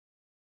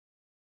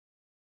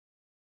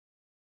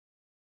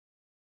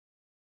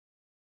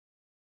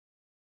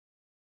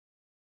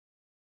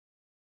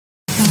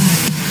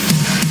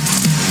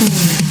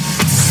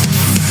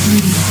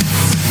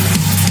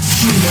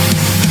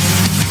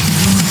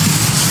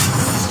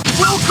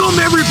Welcome,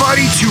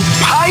 everybody, to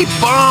Pipe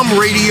Bomb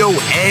Radio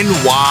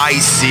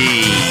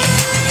NYC.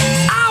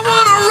 I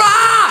wanna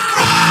rock!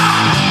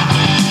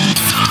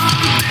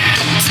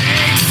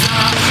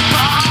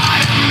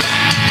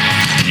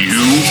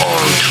 You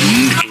are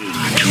tuned in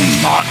to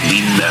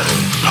Motley Metal,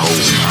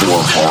 home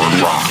for hard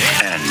rock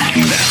and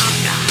metal.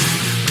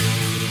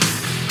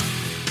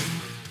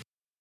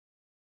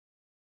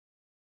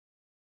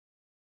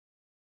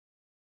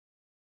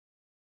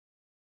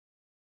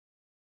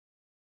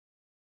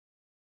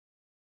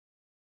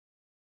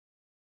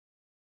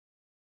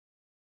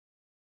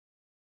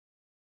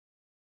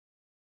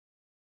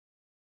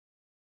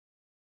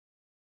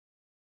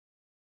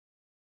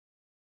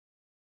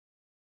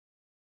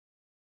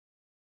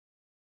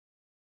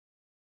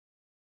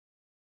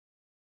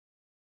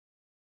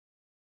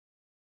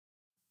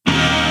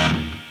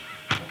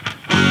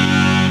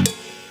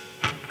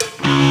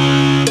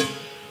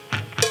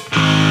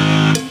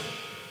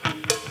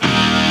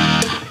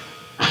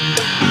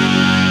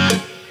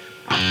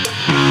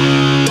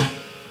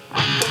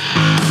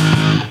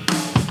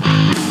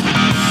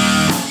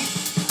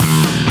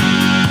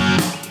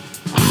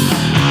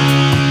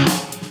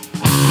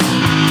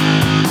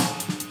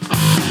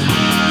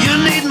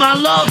 My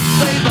love,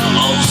 baby,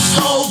 oh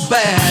so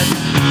bad.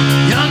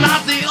 You're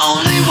not the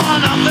only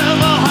one I've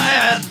ever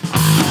had.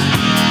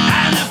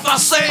 And if I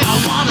say I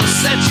wanna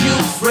set you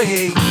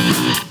free,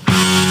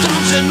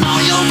 don't you know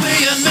you'll be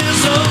in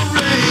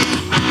misery?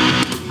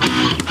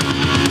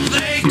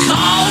 They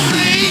call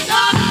me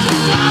Dr.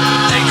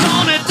 Love. They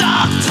call me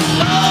Dr.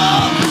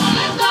 Love.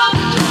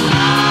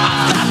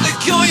 I've got the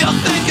cure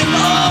you're thinking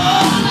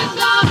of.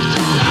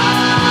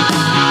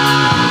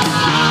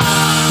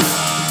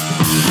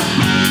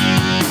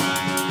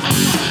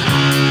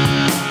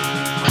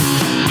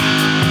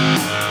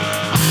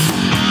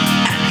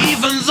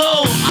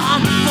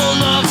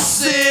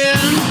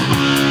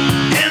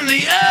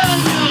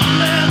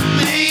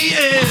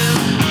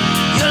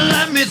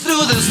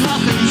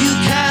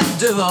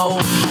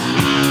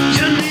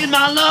 You need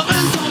my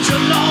loving, don't you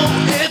know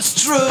it's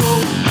true?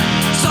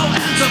 So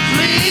answer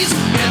please,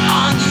 get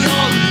on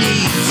your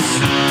knees.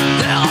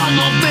 There are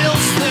no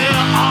bills, there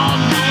are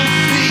no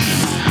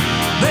fees.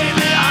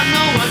 Baby, I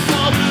know what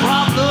your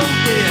problem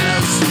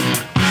is.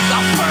 The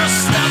first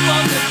step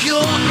of the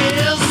cure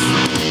is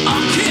a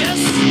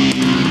kiss.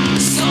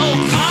 So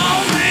call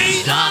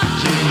me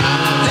Dr.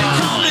 Love. They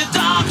call me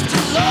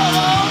Dr.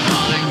 Love.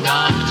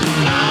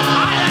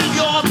 I am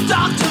your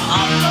doctor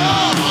of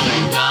love.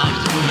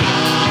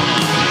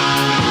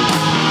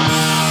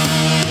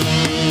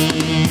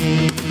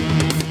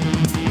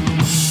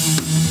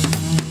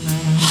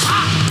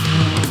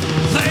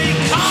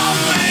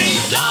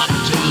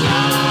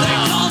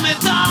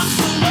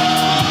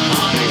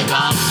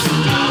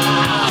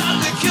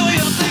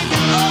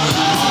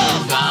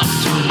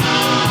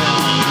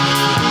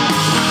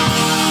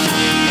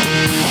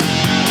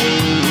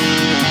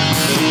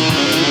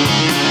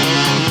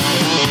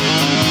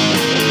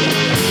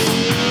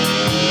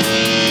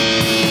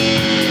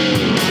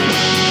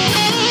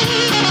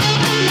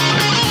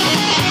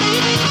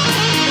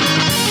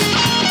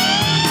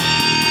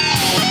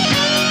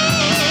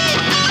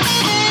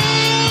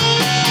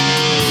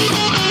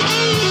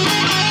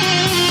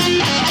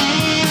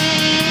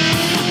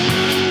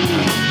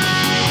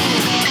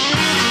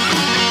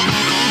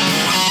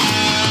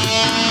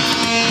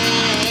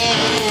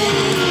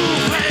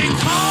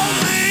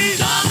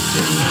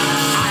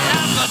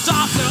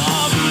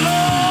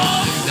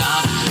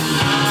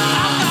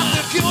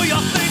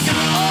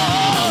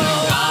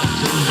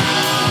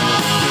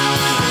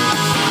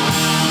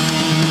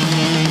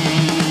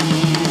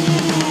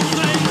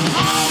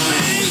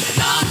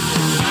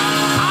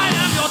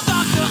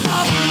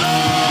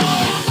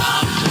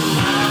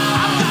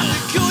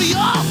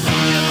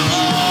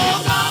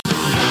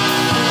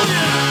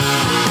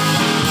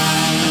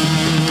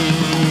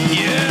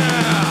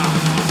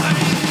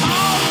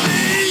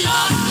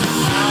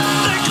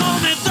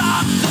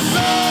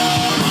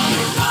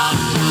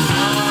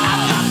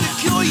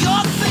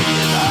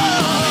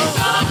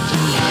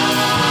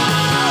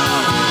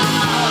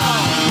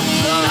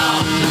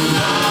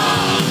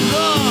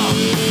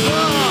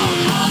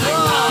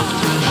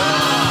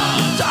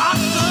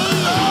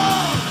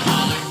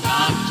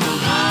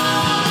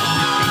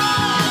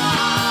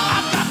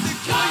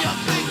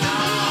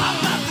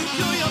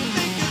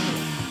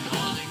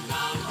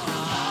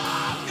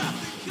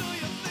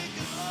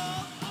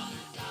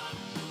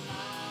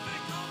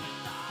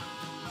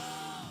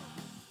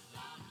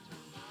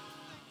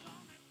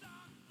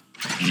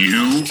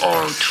 You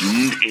are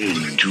tuned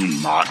in to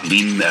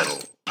Motley Metal,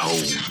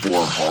 home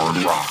for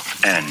hard rock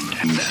and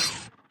metal.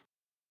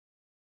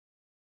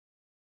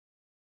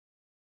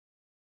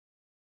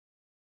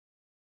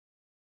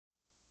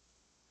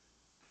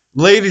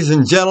 Ladies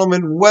and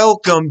gentlemen,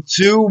 welcome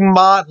to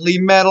Motley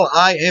Metal.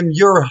 I am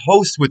your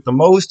host with the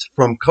most,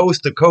 from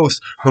coast to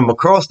coast, from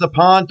across the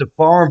pond to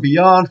far and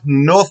beyond, from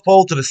the North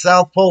Pole to the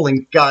South Pole,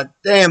 and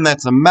goddamn,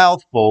 that's a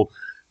mouthful,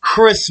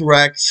 Chris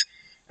Rex.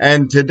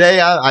 And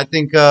today, I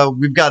think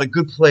we've got a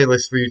good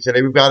playlist for you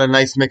today. We've got a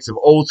nice mix of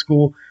old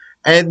school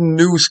and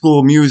new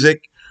school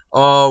music.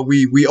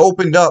 We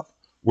opened up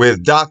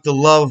with Dr.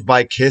 Love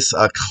by Kiss,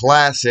 a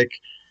classic.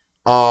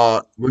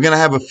 We're going to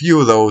have a few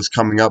of those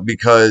coming up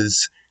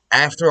because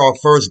after our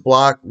first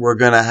block, we're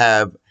going to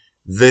have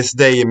This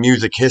Day in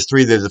Music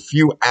History. There's a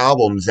few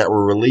albums that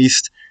were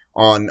released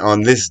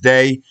on this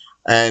day,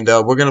 and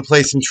we're going to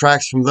play some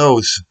tracks from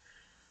those.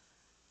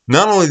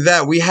 Not only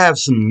that, we have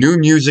some new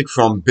music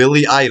from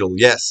Billy Idol.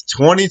 Yes,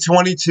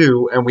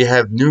 2022, and we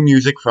have new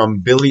music from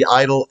Billy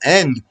Idol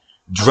and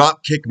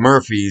Dropkick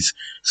Murphys.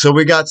 So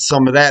we got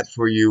some of that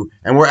for you,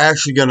 and we're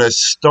actually going to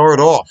start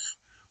off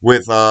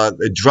with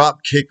the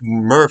Dropkick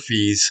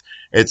Murphys.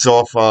 It's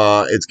off.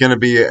 It's going to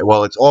be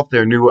it's off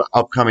their new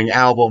upcoming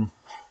album,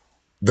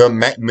 The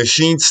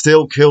Machine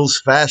Still Kills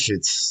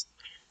Fascists.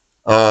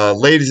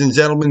 Ladies and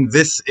gentlemen,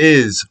 this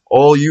is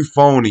All You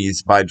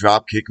Phonies by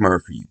Dropkick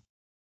Murphys.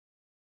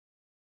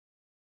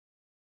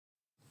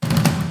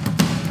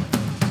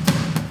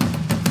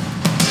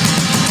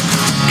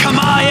 Come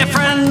on, your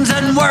friends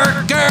and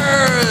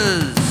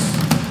workers,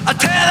 I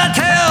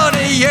tell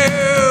to you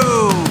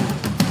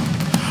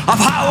of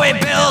how we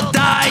built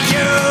our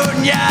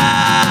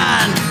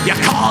union. You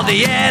call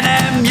the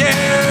NMU.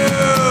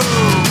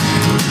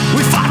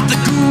 We fought the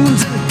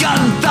goons and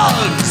gun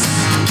thugs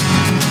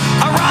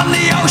around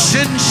the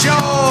ocean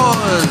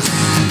shores.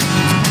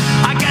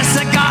 I guess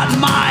I got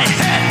my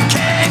head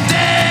caved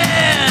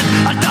in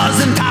a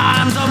dozen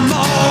times or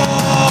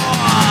more.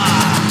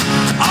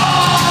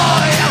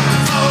 Oh, you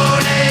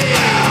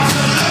phonies!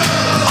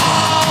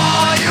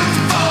 Oh, you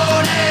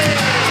phonies!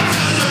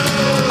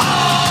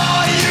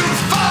 Oh, you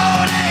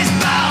phonies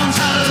bound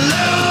to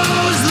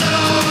lose,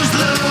 lose,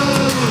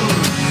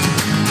 lose.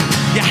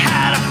 You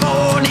had a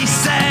phony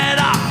set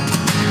up.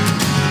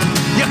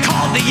 You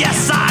called the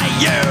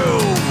SIU.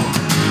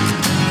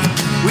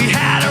 We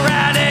had a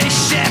ratty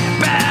ship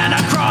and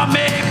a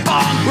crummy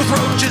bunk with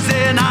roaches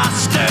in our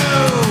stew.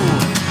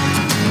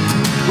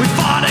 We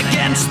fought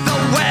against the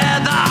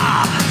weather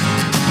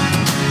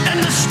and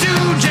the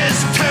Stooges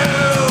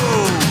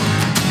too,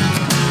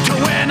 to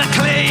win a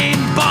clean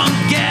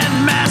bunk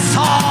and mess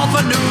hall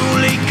for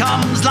newly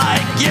comes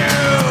like you.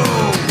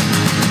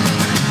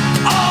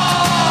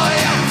 Oh,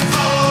 you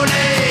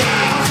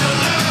phonies!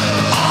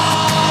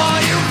 Oh,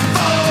 you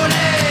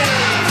phonies!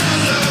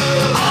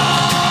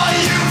 Oh,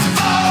 you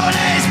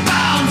phonies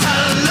bound to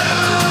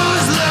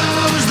lose,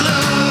 lose,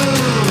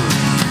 lose.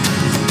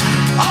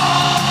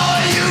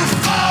 Oh, you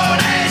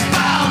phonies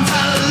bound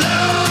to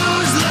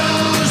lose,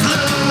 lose,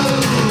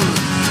 lose.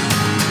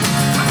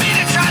 For me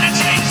to try to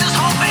change this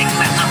whole big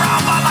mess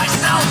around by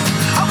myself,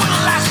 I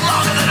wouldn't last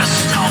longer than a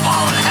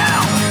snowball in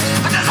hell.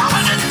 But there's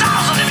 100,000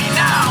 of me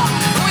now,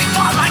 and we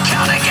fought like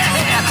hell to get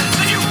here,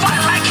 so you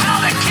fight like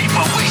hell to keep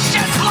what we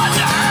shed blood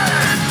to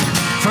earn.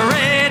 For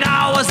 8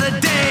 hours a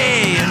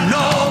day and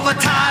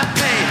overtime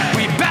pay,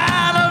 we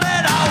battled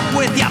it out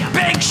with your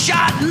big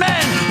shot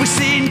men. We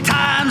seen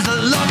times that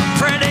looked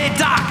pretty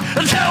dark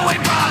until we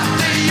brought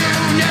the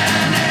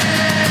union in.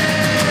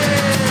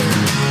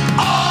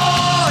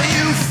 Oh,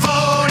 you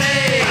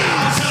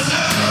phonies!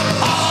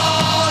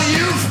 Oh,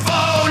 you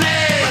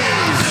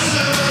phonies!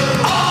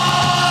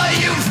 Oh,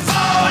 you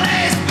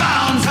phonies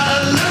bound to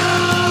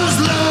lose,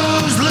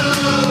 lose,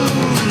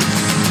 lose.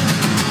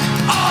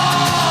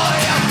 Oh,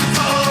 you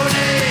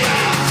phonies!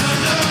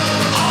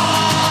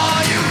 Oh,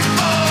 you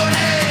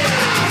phonies!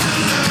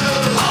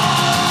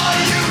 Oh,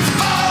 you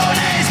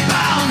phonies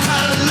bound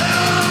to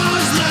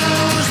lose,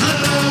 lose,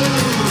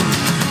 lose.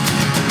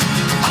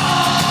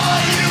 Oh,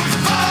 you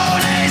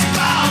phonies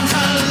bound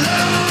to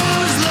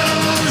lose,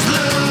 lose,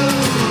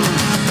 lose.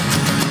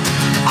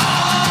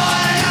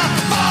 Oh, you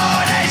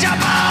phonies,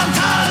 you're bound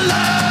to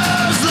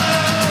lose,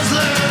 lose,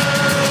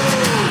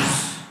 lose.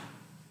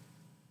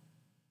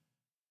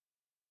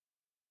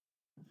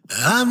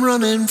 I'm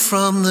running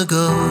from the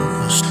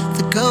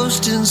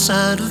ghost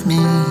inside of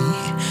me,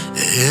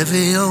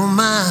 heavy on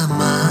my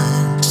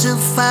mind, still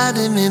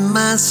fighting in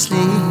my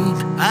sleep.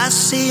 I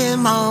see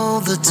him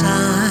all the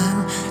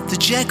time, the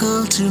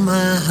Jekyll to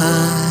my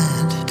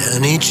Hyde,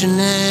 down each and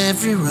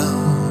every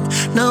road.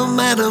 No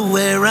matter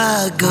where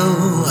I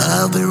go,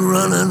 I'll be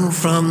running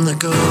from the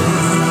ghost.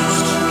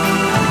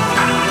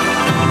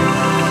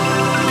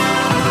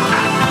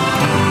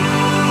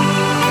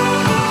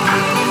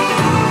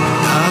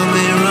 I'll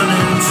be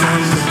running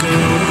from the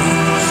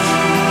ghost.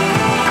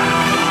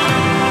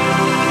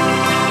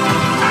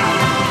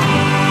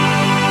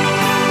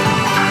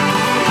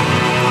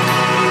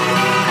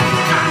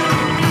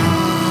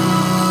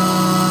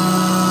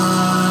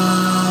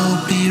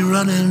 I'll be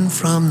running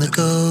from the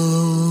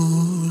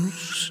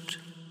ghost.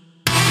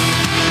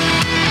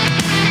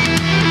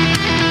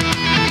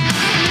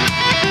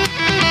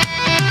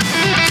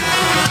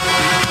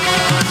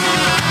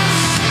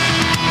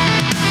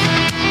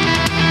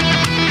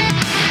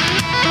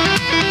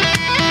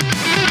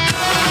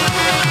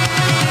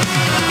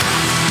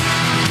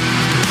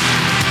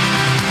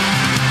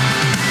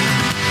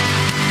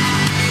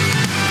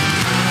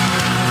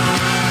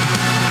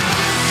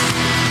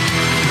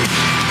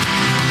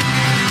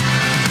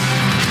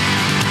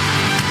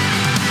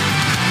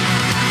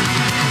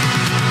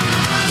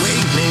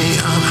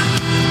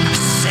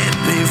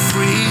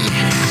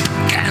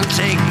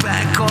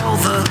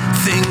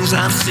 things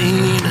I've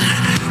seen.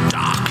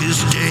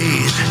 Darkest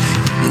days,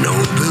 no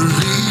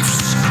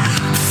beliefs.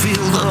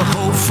 Feel the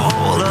hope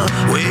fall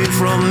away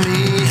from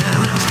me.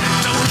 And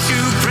don't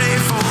you pray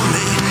for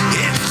me,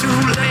 it's too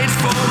late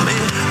for me.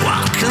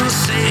 What can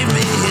save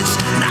me? It's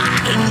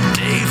night and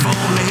day for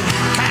me.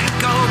 Can't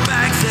go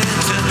back there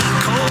to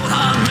cold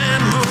hard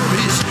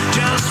memories.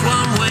 Just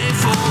one way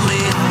for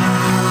me.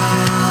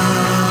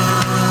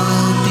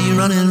 I'll be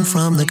running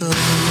from the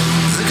ghost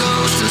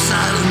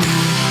inside of me,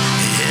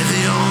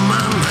 heavy on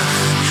my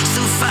mind.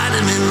 Still fight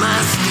him in my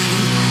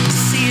sleep.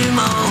 See him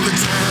all the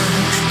time.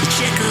 The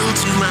checkle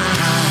to my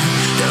eye,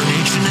 down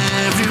each and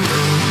every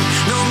road.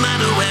 No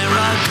matter where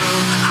I go,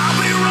 I'll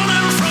be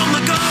running from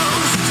the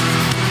ghost.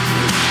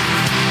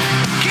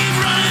 Keep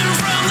running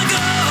from the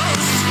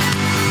ghost.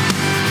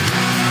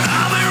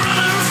 I'll be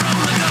running from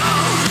the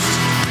ghost.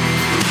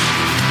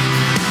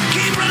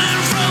 Keep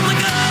running from the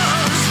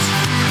ghost.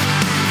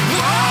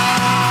 Whoa.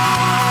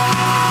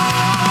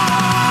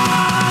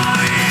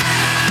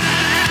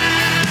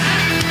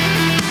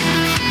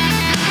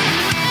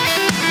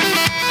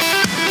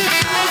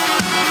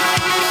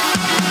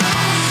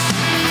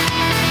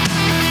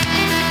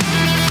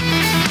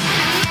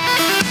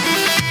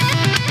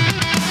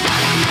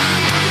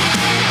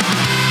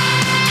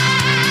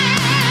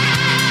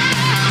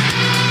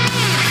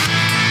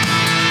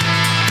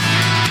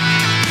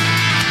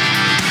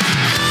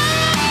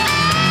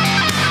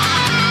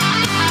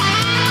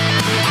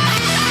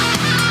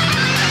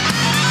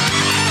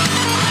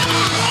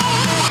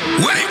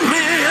 Wake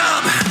me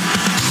up,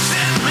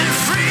 set me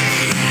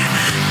free.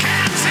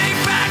 Can't take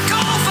back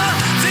all the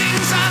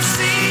things I've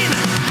seen.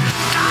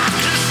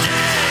 Darkest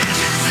days,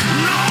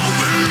 no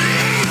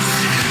beliefs.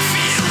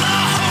 Feel the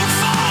hope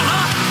fall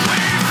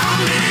away from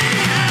me.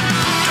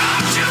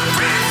 Don't you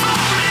pray for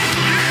me,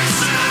 it's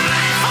too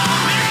late for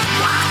me.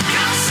 What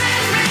can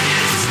save me?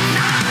 It's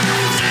night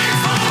and day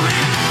for me.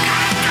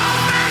 Can't go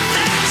back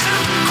there to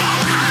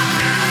cold hard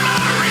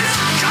memories.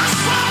 Just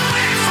one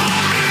way for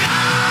me.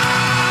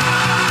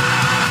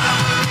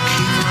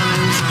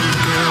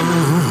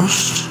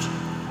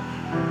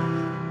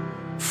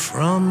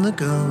 From the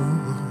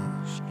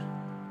ghost,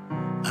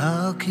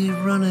 I'll keep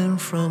running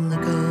from the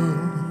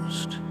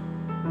ghost.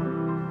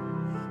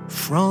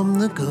 From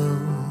the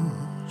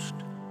ghost,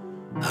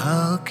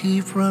 I'll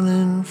keep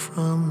running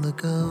from the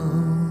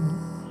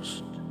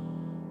ghost.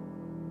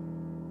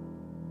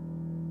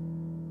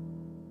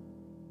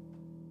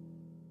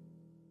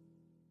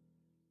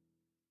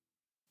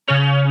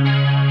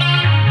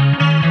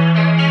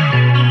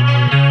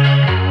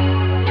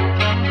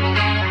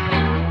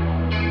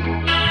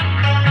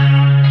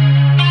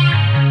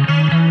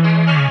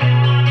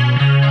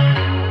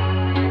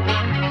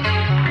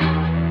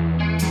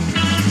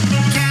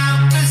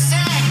 Count the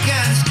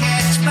seconds,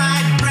 catch my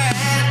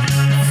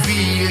breath.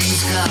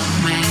 Feelings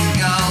come and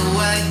go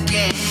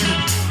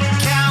again.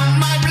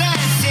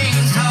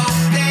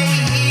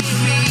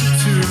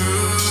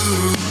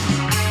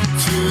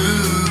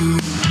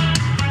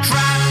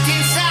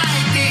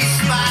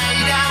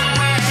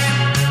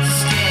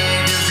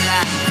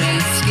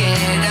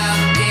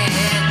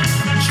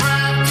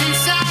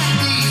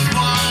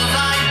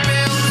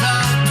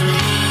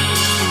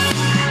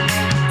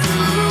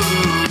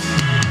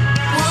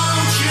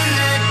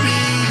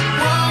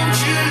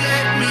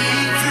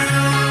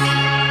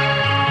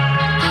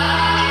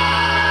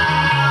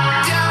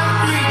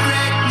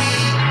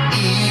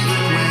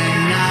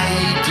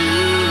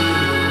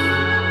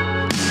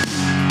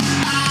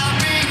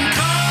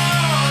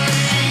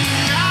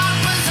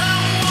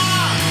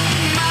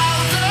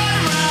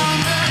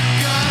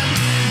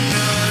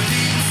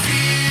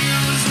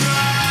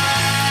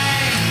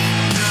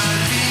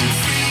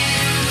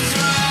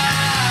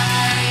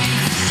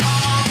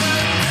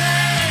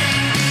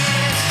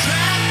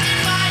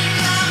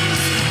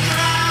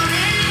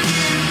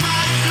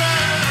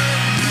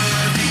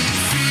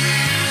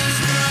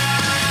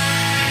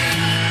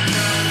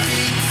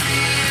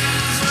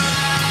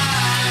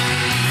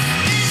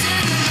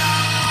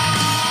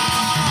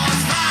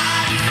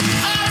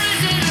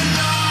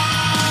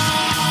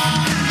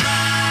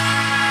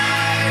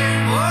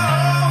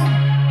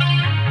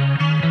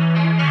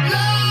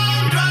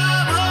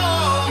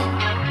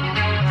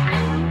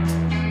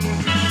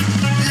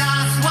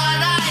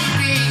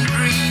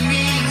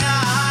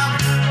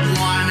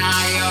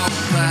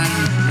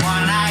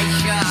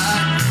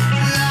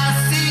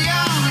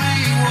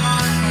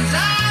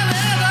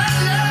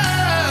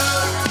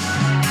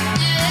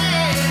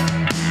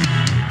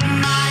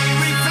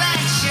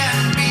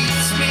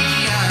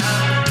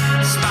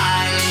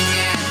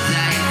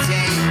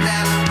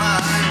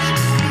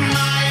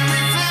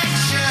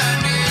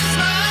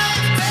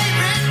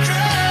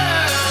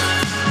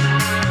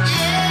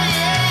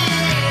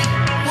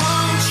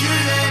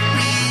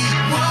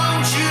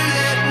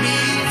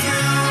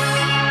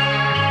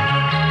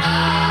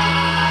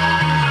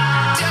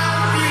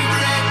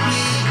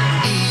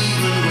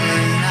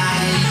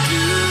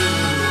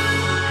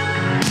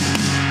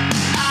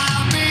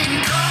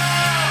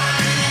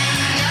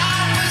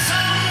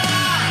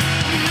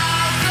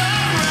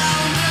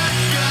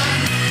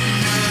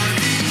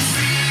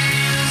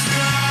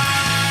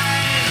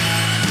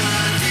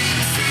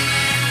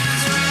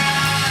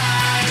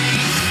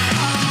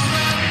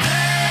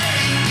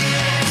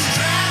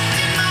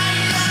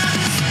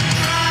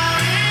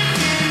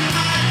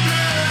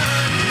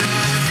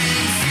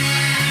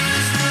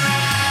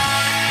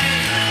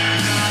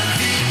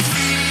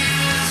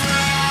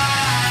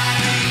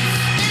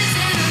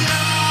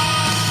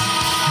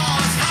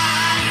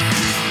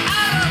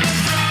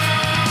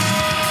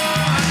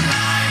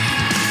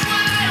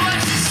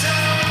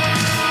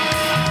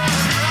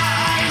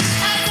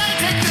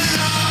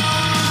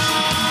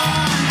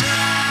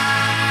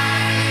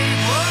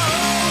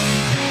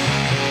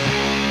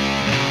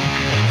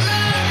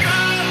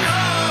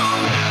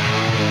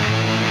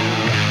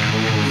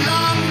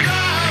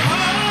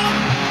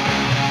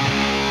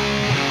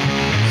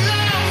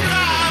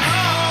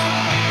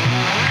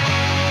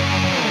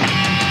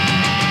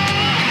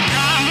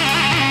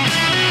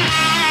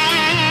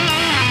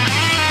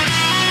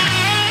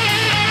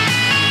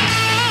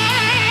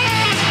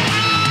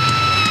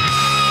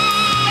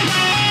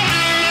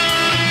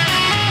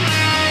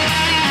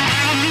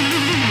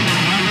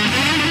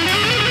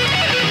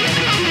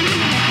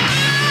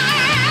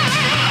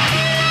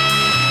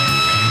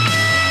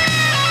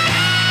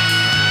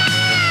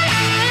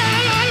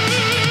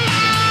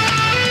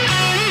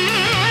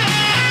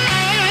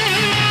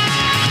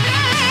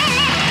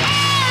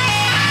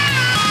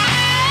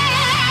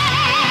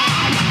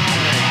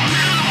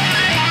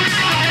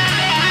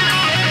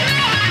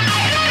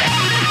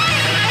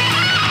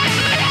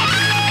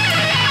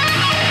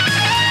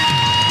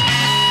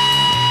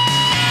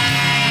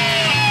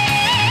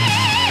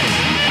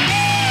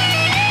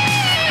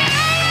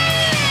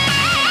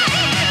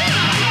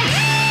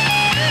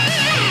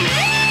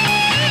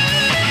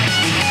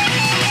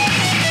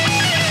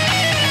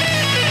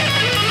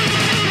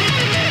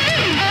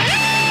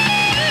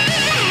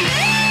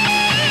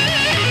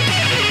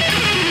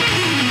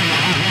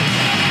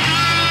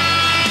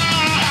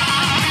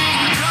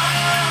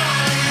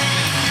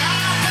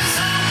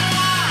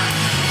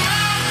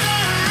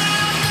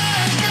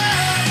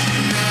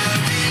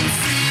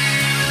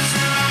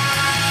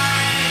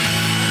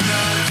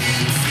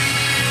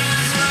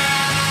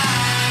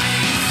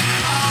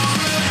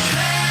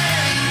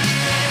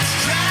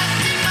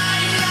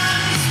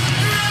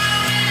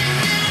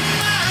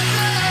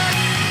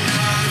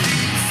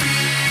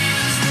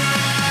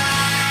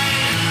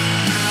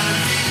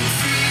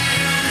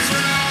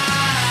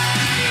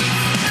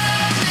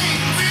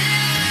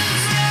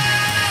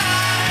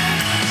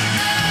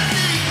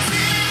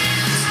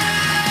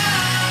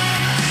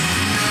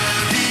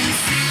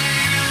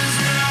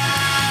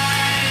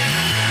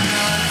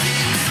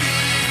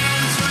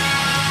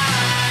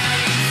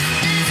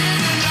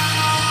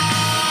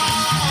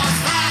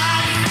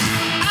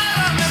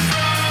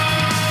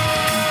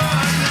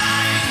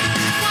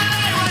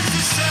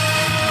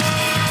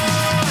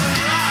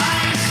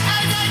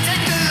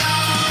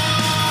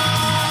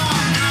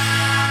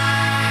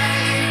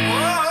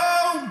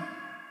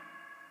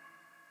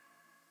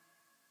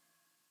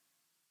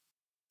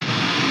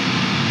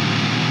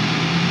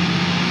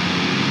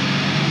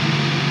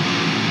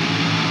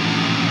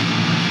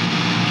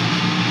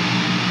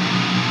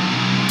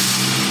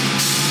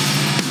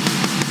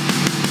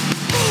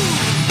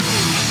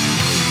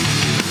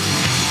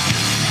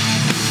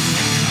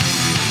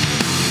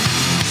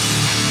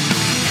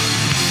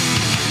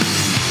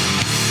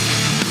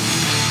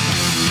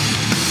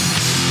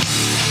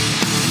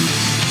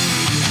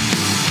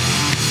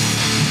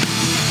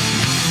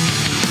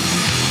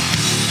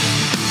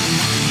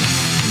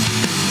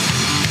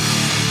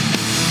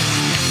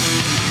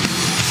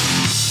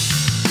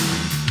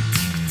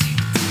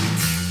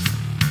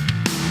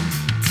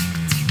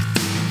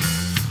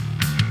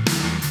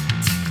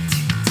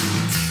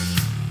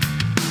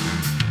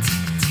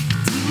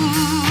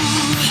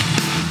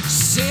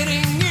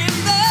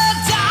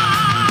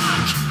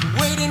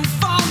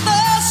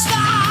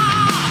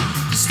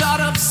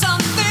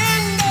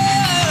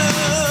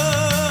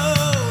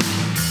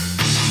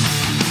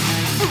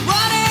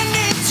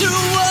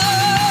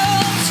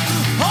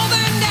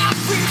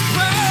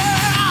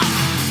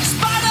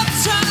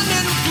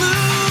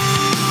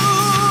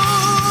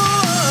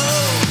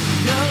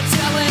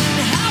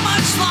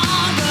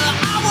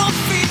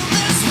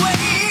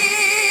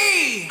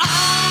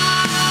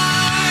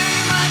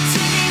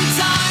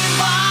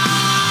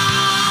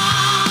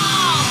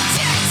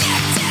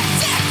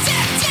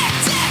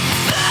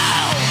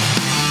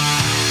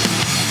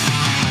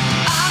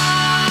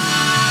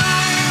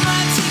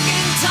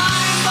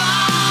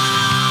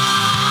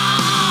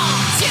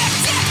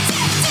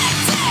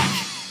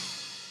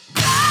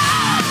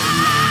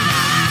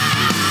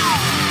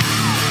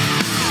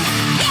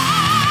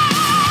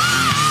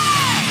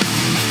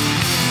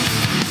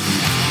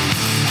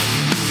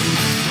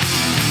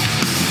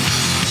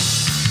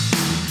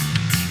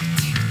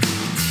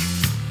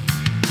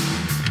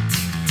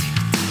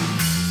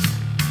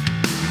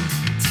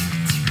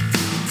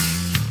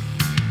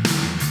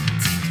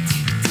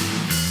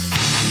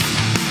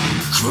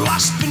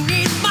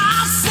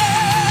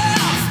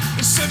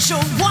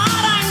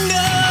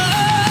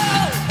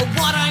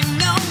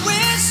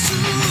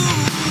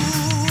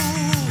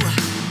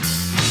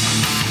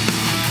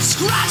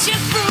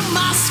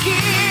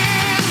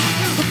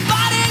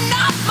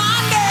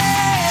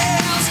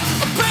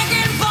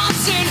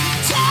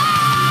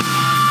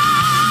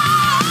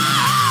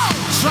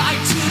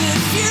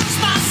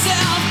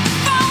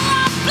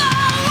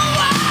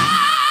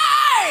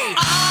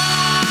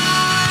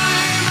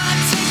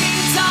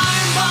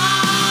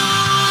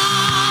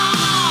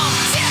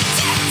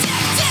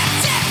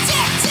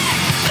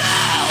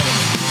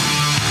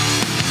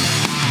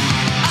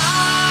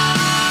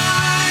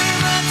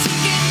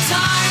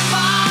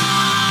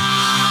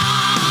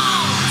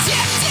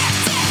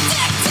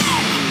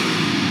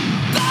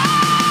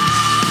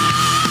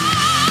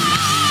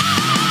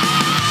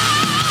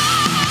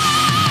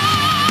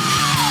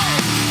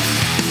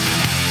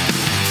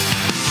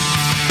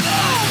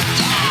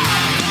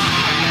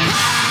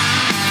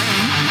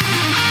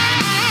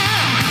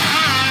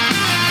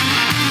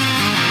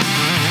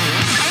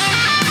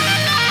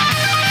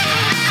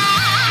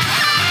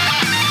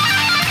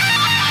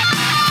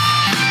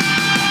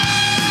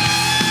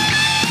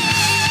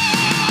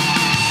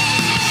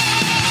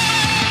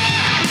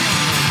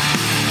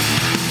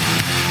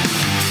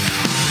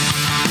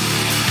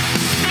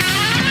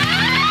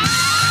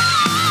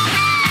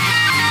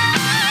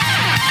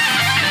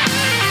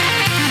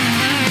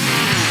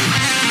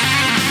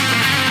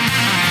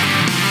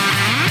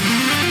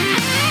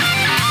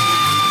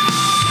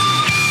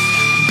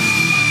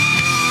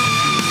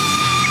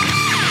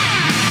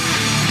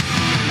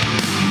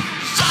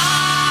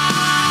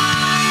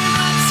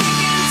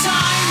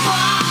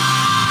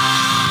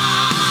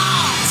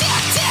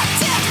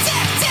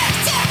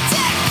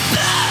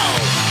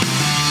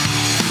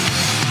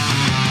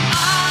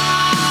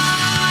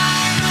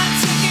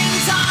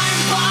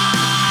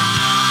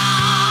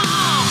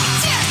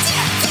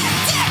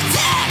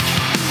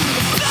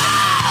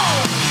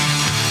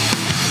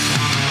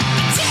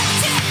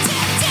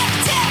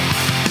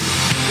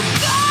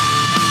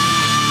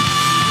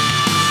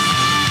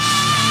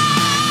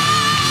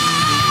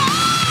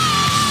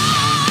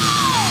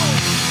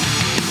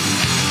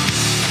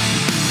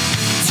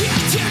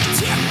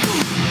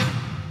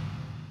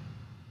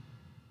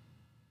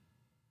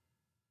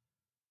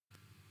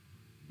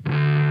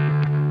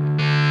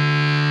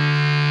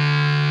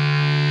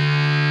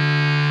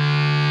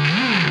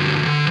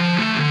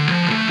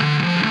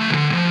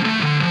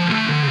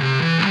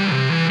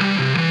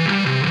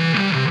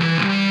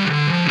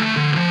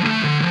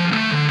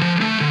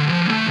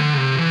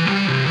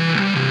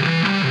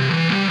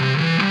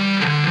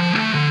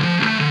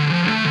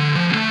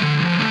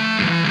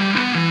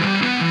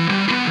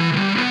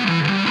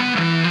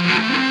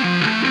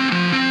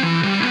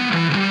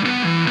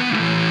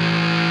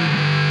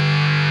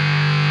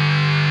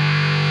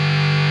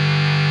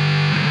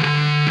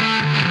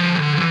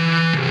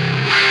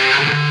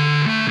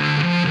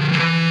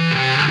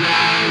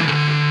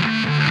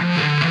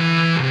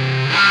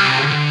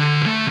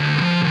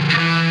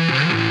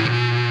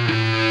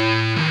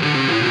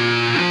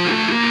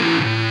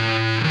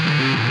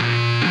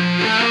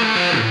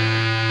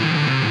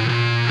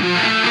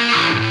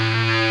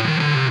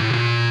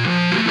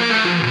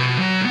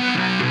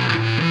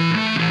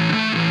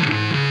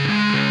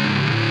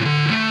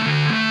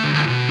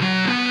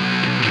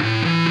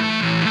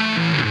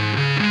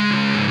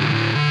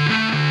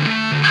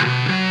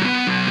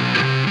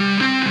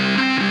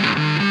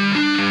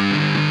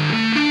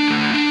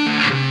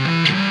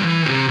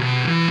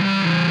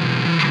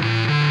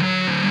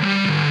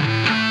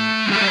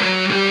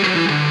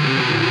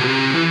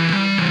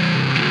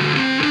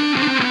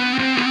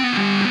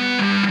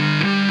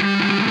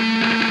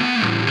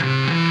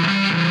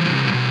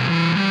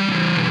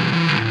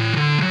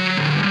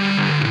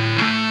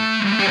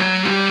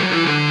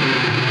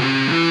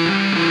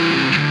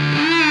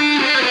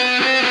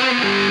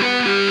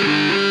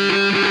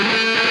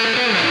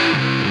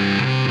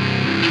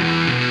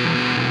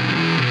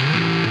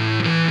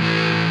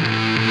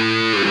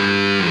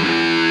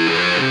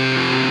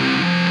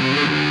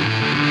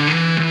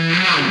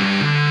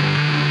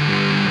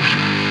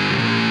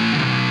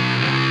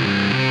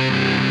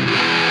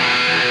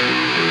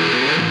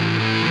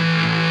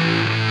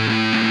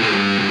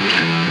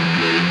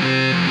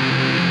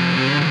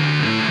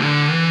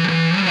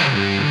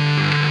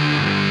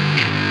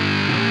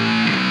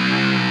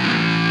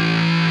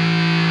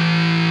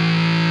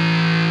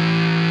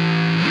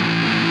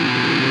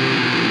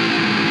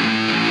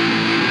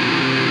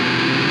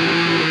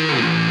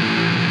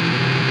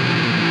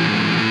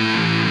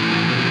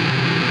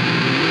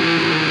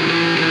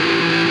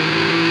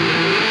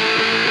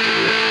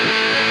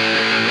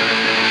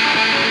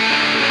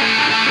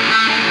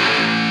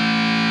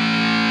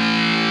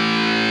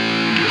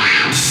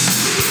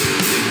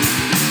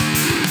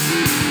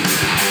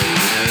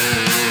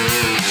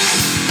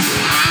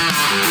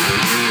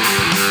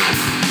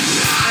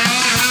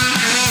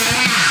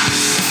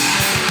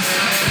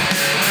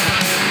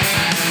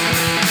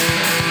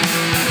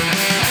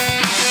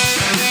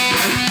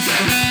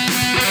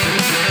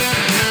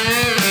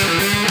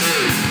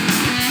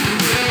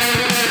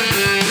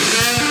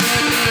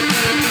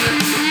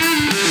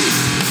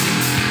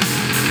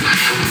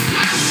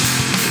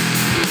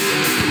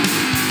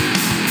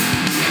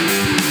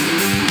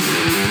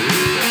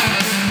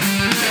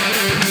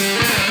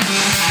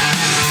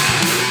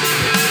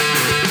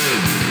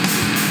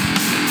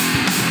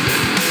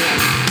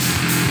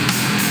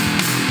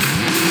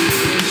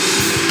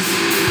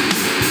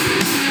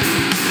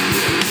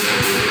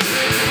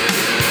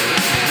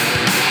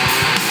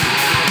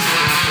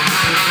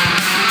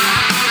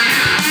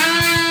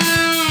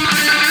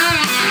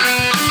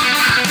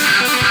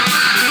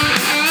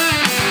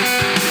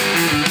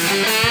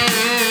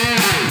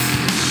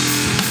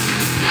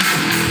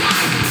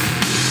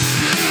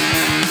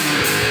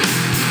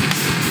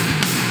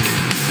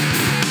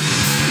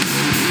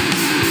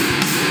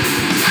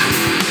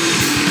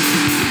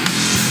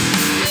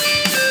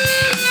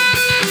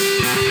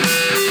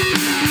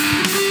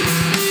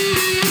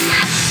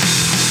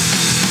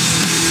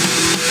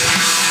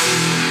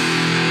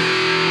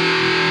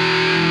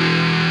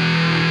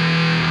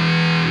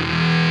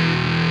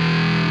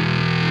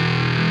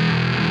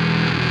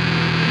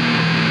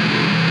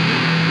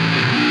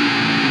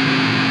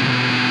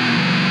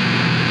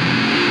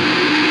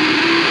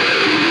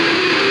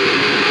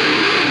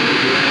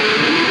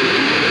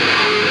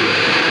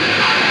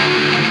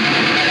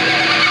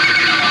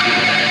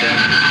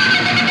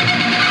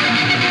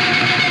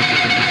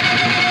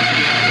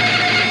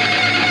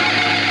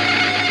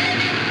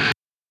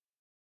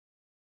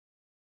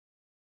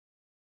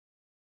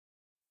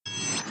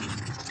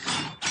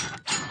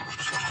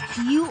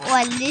 You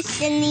are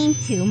listening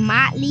to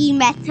Motley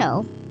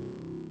Metal.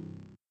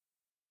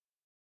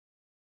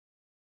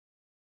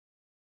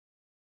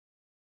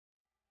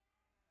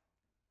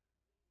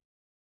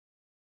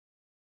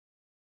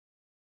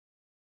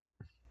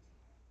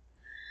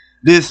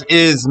 This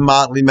is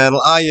Motley Metal.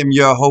 I am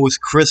your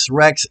host, Chris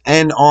Rex,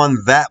 and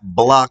on that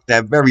block,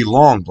 that very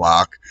long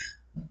block,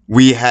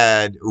 we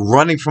had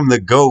Running from the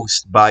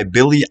Ghost by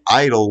Billy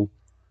Idol,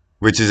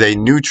 which is a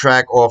new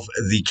track off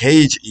the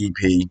Cage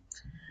EP.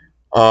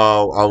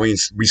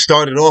 We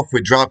started off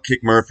with Dropkick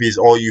Murphys,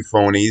 All You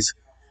Phonies.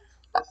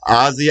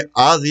 Ozzy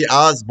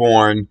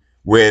Osbourne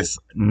with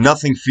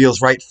Nothing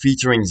Feels Right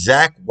featuring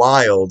Zakk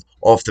Wylde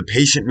off the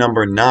Patient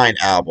Number 9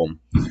 album.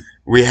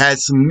 We had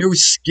some new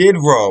Skid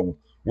Row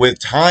with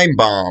Time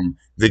Bomb,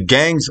 The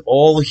Gang's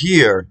All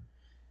Here,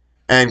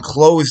 and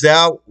closed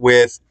out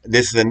with,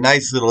 this is a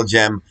nice little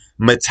gem,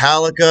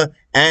 Metallica,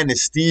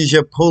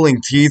 Anesthesia, Pulling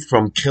Teeth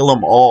from Kill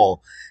 'Em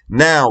All.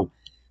 Now,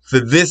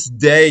 for this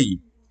day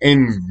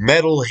in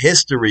metal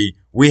history,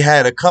 we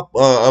had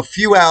a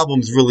few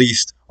albums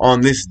released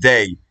on this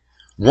day.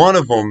 One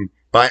of them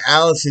by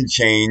Alice in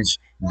Chains,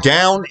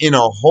 Dirt,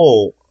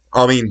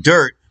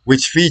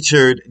 which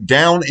featured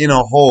Down in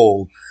a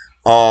Hole,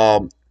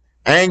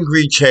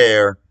 Angry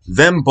Chair,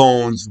 Them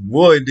Bones,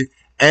 Wood,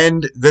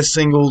 and the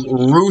single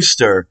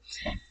Rooster.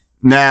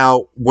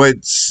 Now,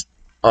 what's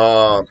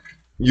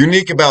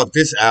unique about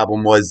this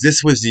album was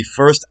this was the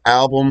first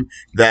album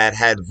that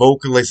had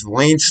vocalist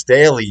Lane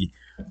Staley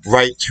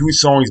write 2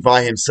 songs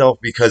by himself,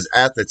 because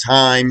at the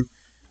time,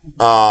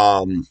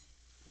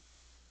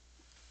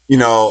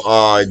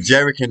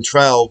 Jerry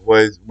Cantrell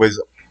was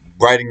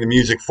writing the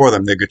music for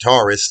them, the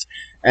guitarist.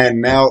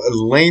 And now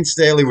Lane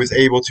Staley was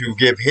able to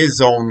give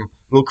his own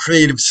little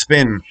creative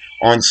spin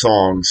on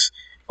songs,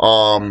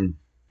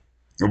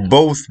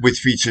 both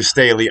which feature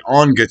Staley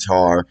on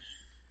guitar.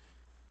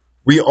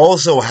 We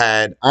also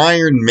had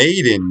Iron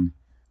Maiden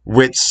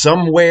with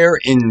Somewhere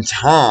in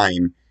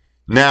Time.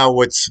 Now,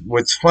 what's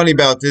funny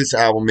about this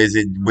album is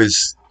it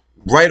was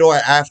right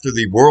after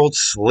the World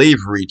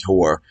Slavery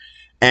Tour.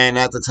 And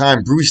at the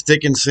time, Bruce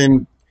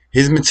Dickinson,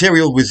 his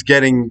material was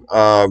getting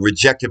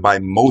rejected by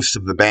most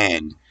of the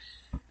band.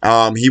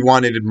 He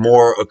wanted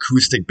more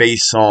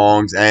acoustic-based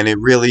songs, and it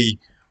really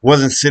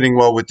wasn't sitting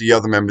well with the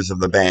other members of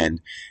the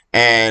band.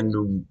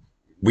 And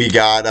we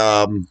got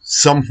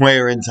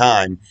Somewhere in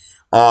Time.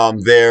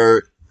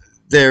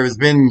 There's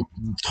been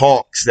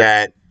talks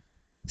that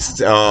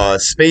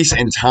space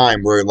and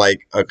time were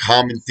like a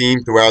common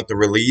theme throughout the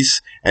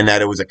release, and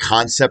that it was a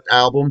concept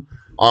album.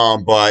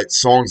 But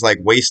songs like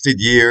Wasted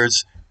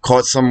Years,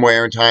 Caught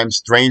Somewhere in Time,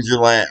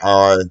 Stranger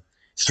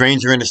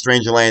in a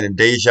Stranger Land, and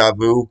Deja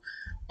Vu,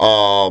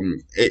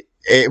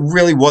 it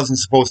really wasn't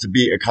supposed to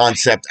be a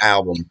concept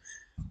album.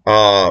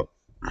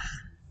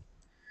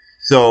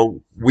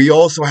 So we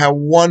also have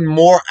one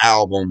more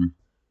album.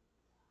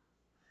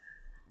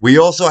 We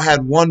also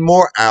had one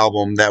more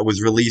album that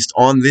was released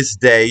on this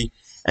day,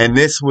 and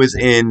this was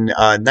in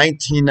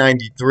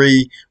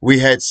 1993. We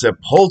had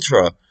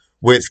Sepultura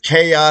with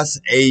Chaos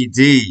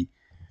AD.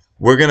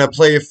 We're going to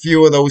play a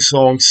few of those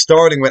songs,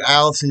 starting with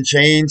Alice in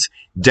Chains,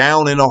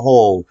 Down in a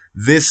Hole.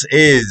 This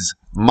is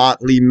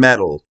Motley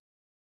Metal.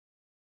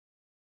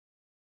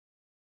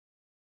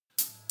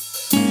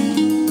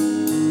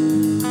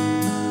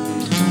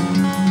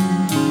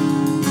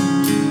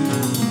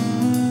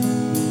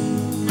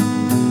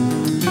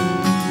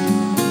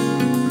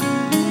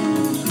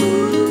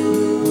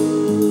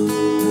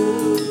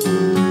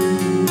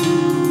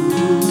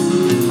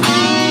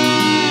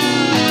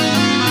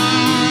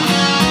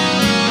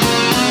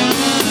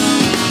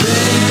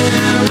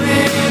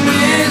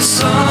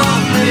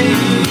 Softly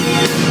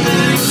in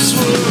this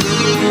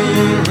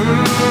world.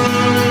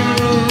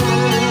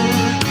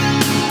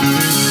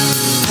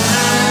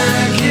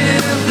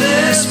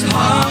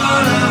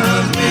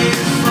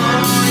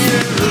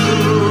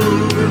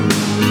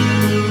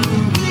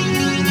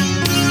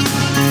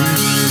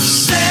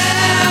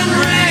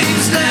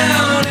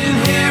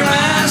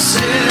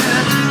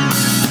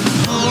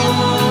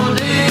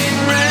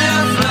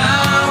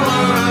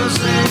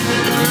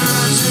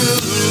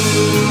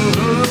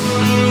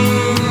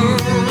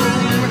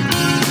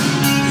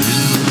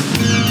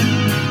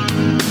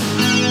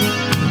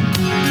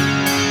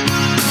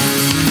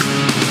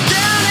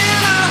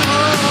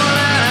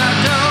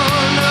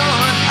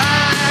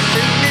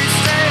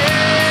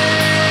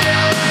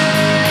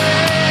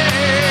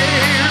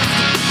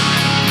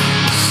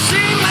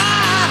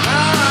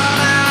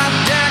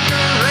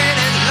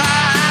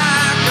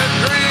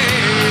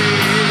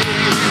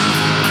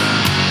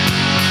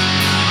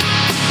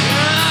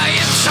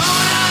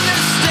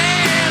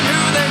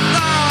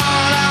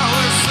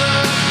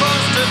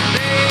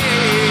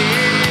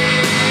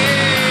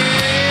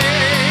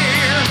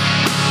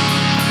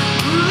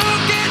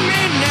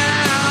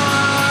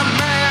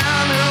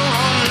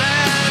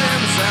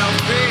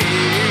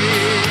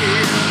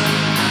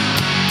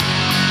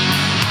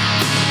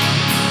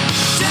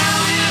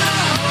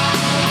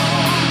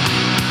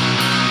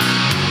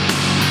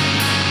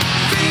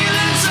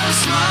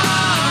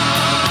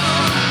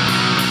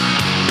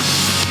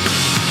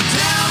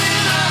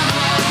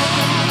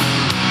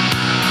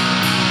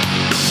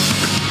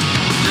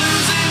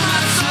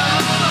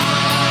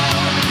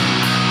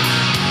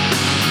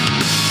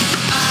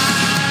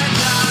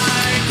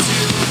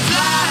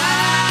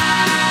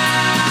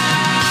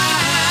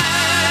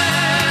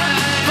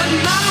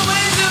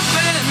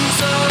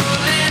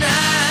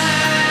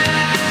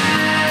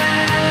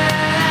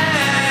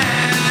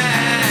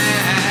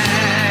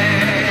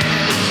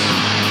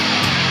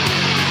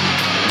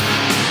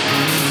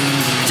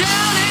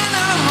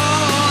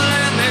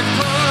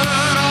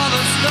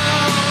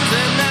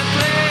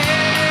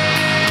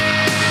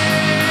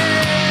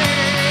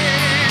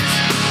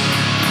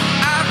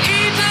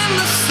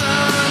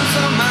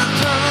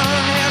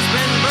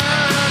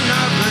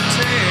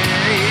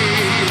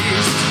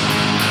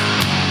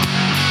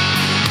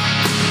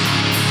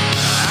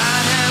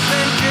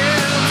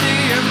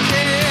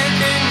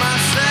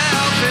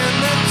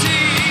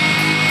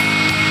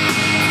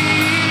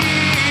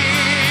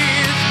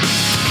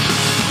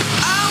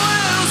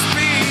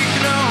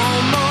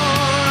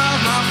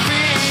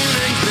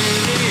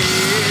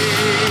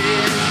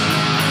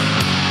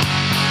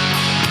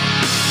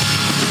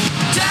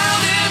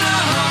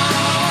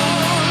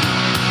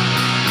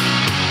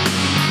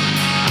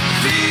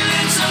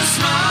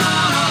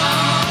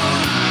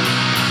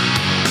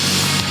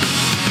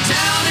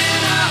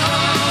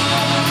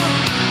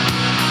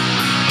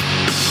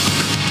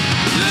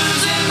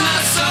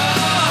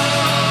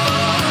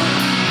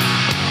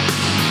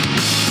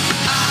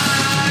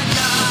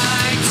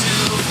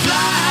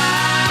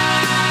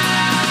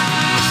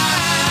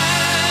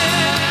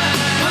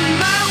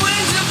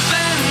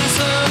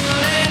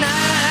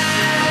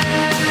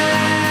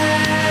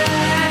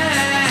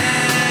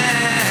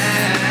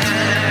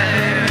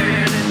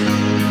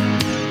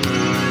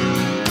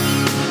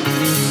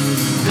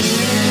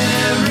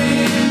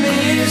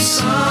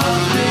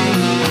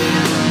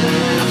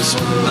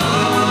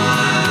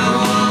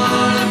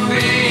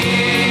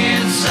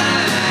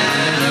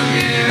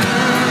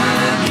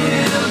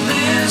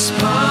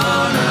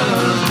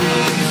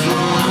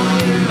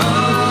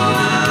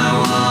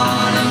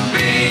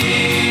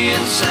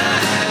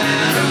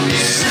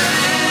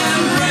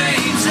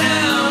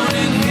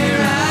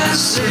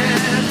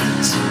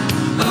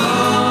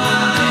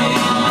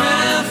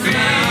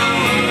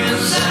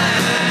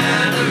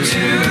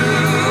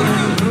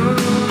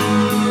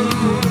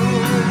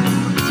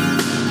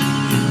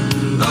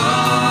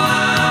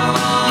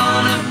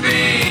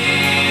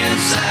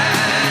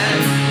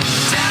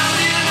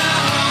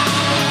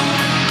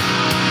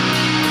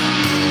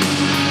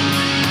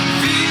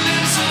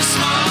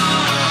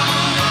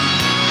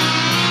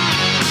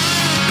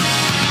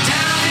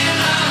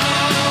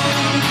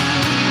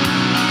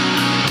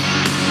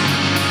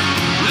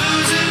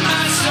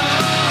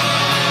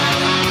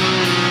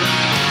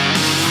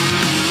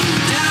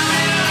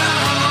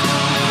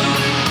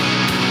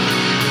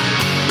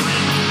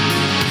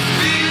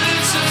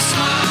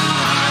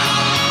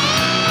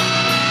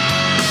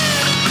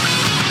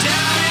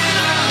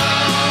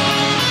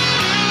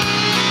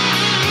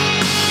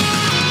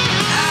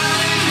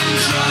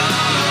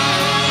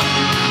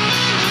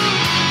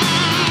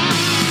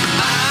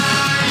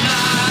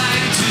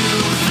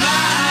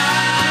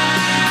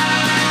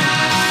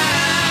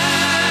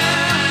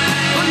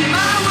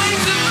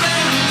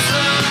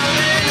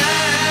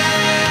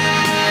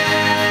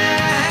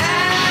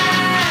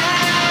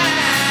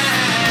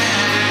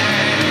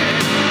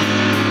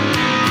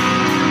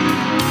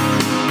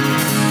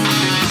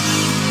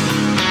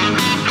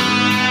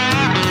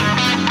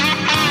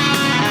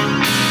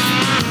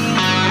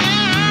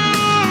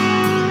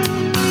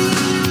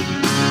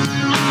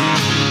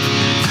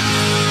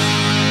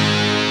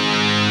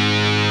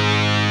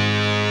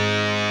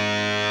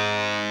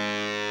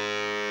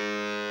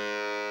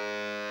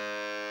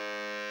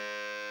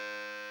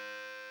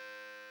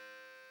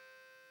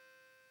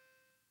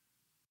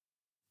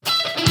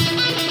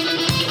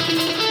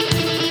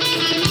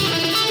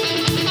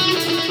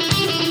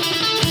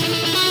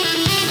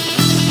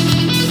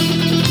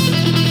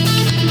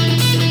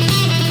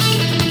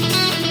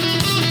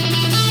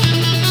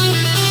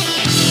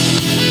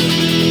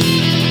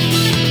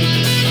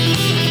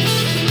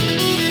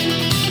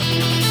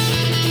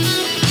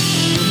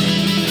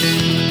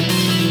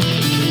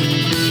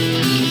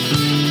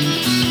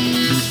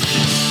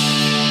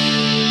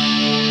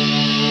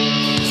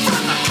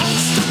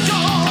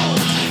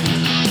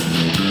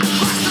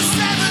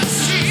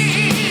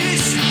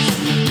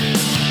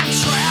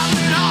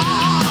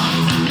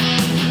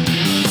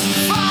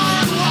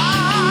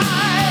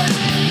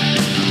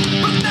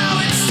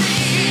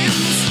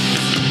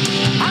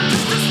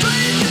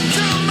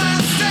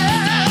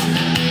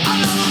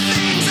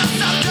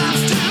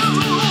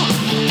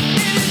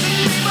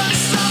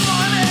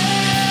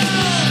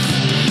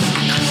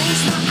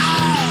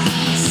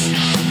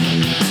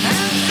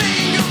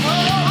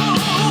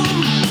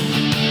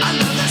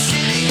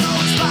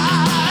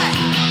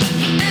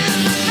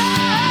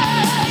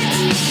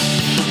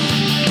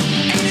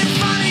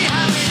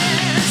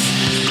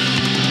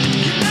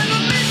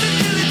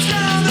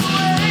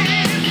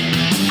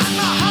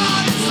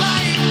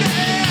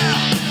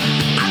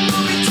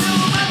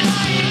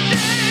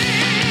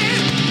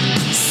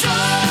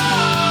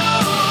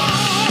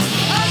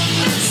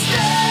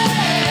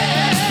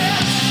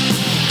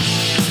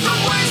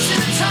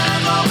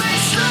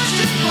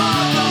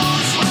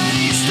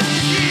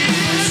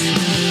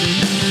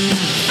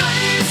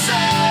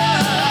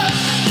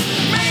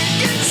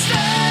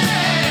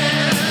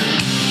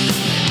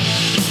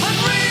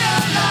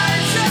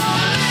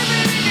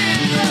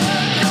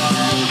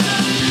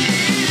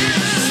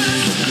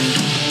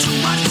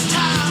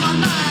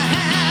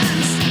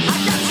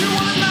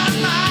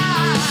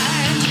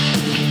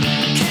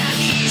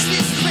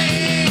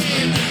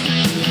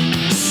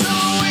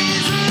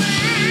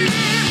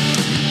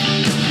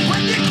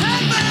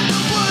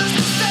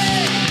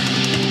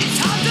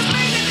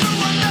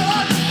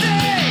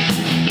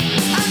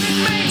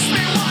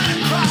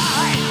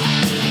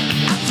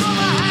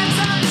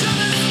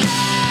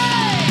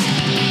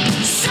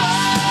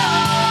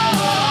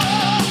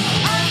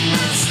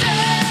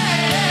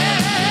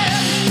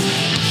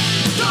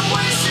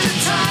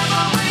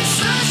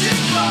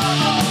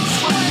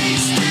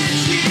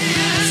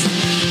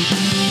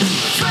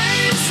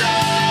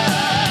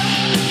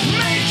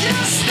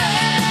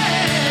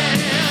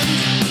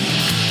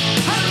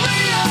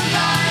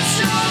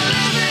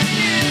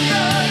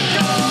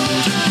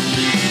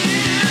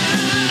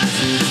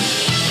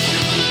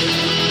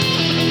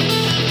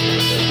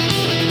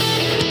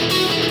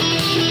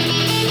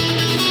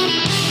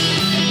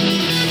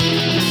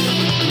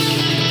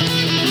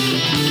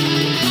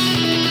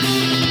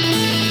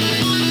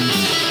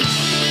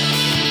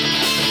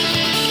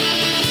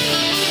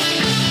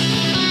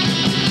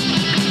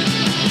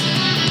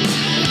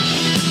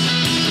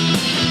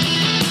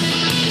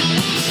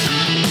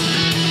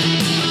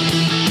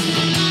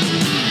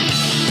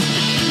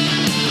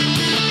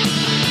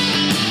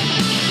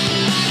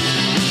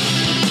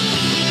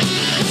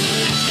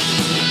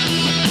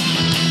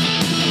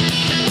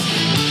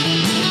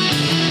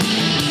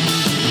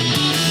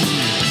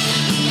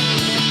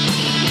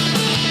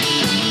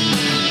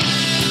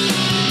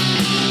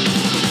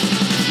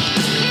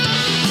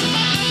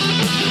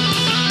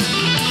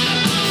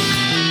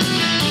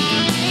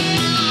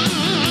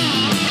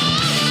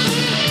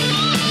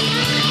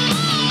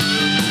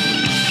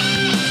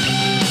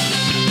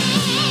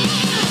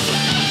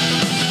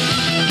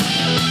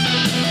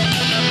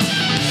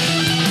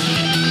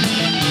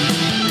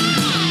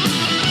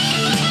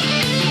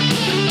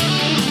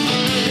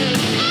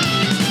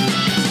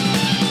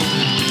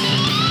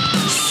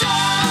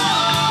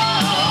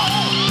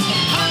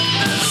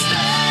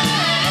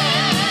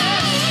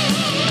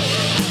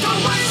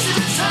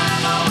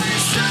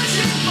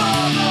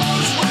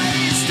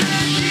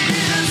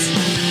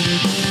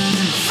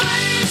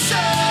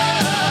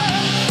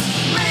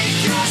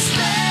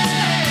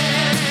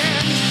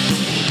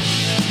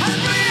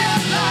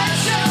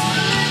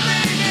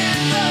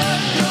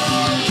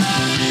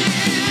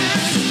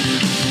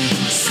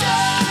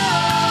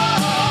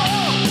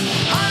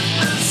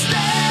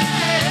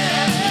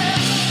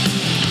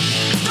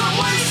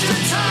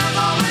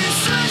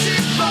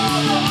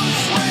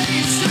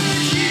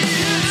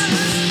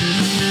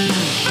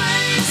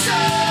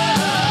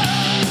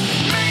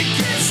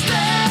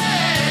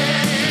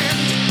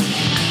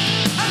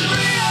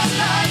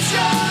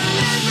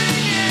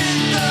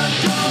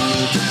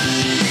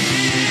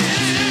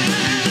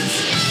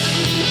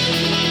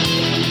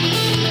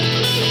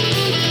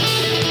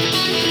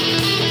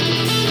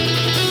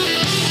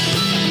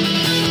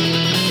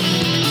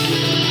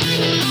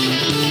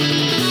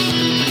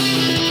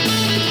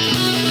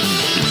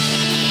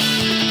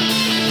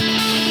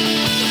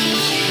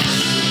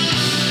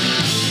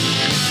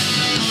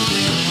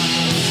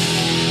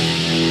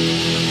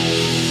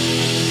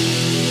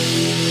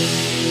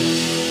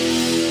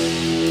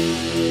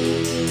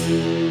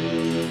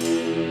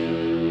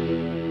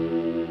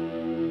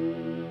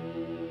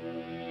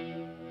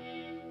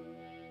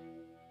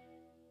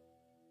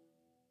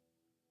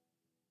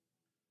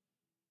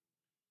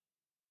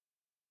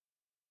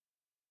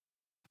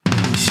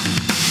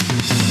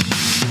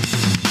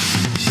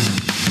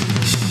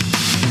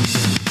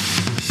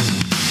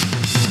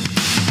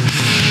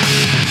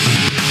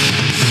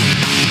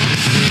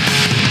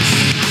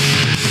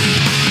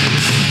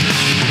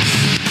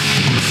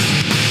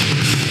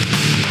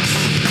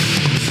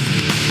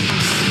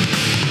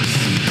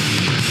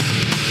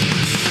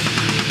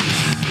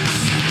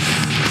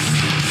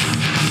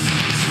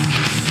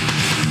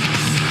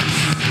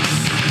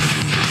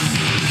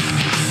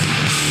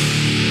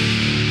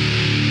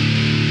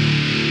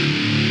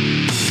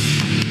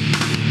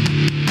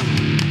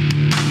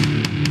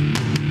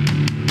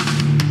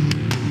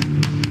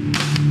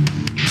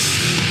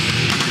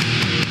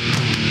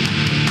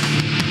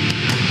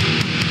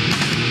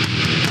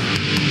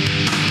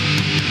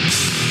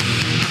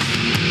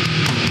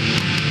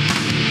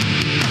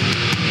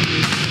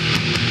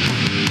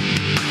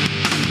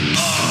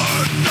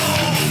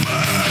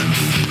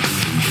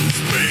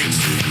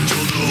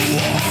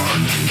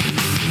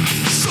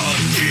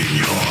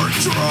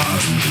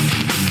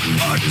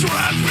 A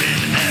trap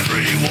in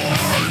every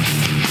war.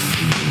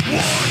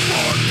 War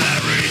for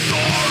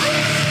territory.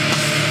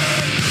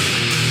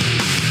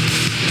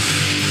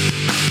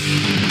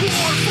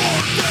 War for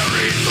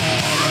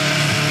territory.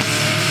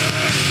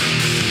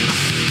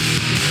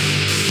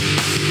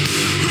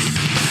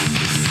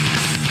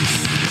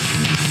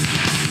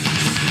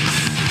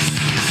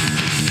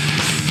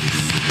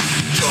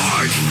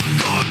 Choice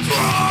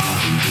control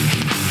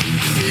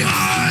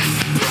behind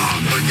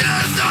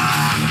propaganda.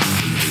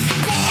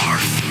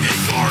 Force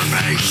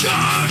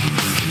information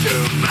to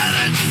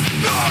manage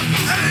your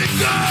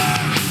anger.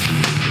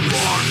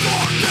 War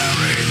for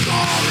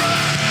territory.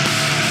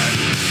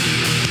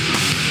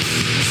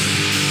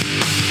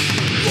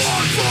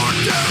 War for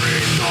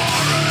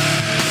territory.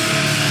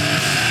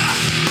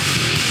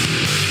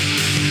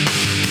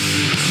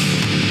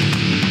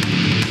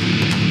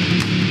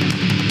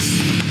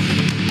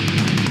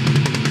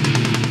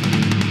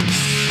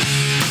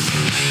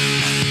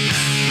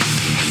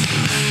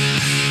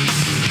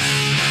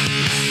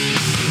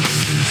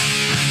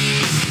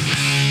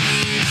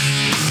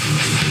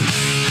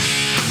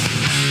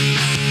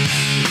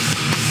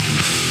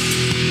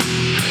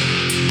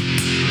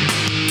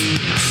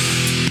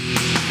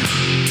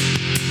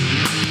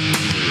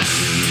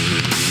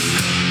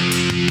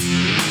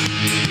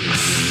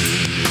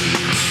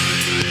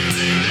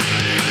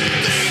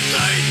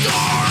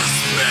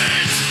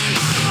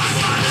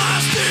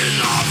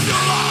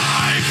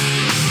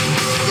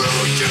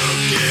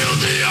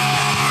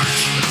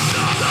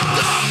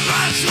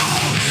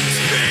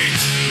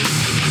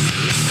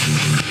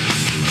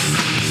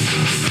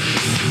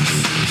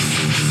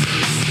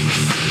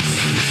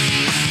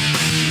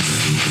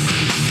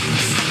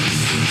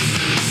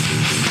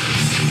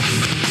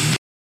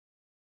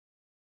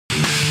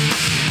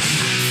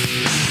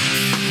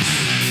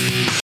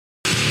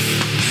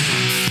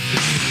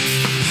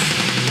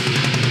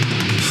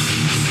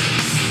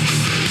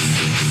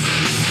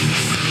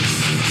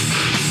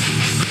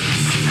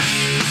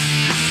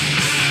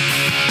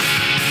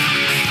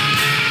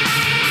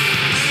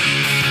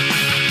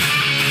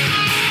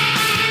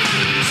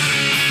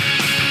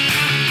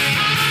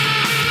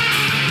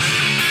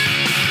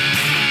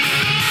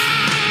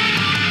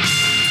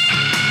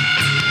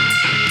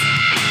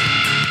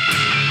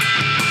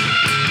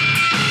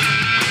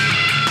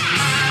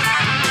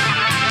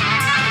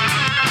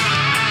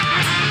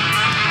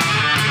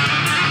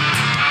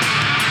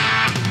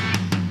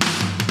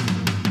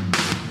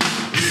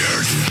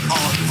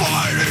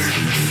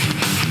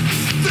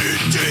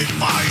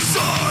 My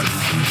son,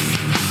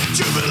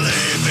 to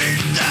believe in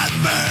that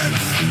man,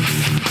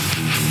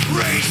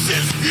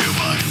 racist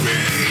human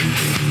being,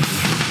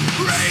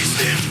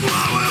 racist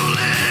while we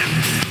live,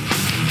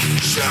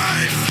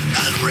 shame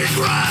and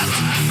regret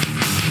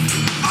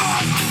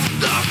of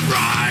the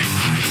pride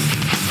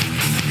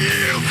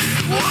you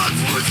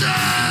once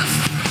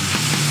possessed.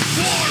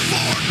 War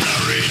for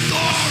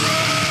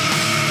territory.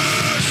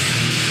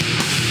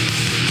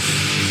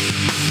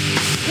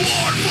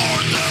 War for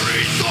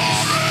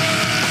territory.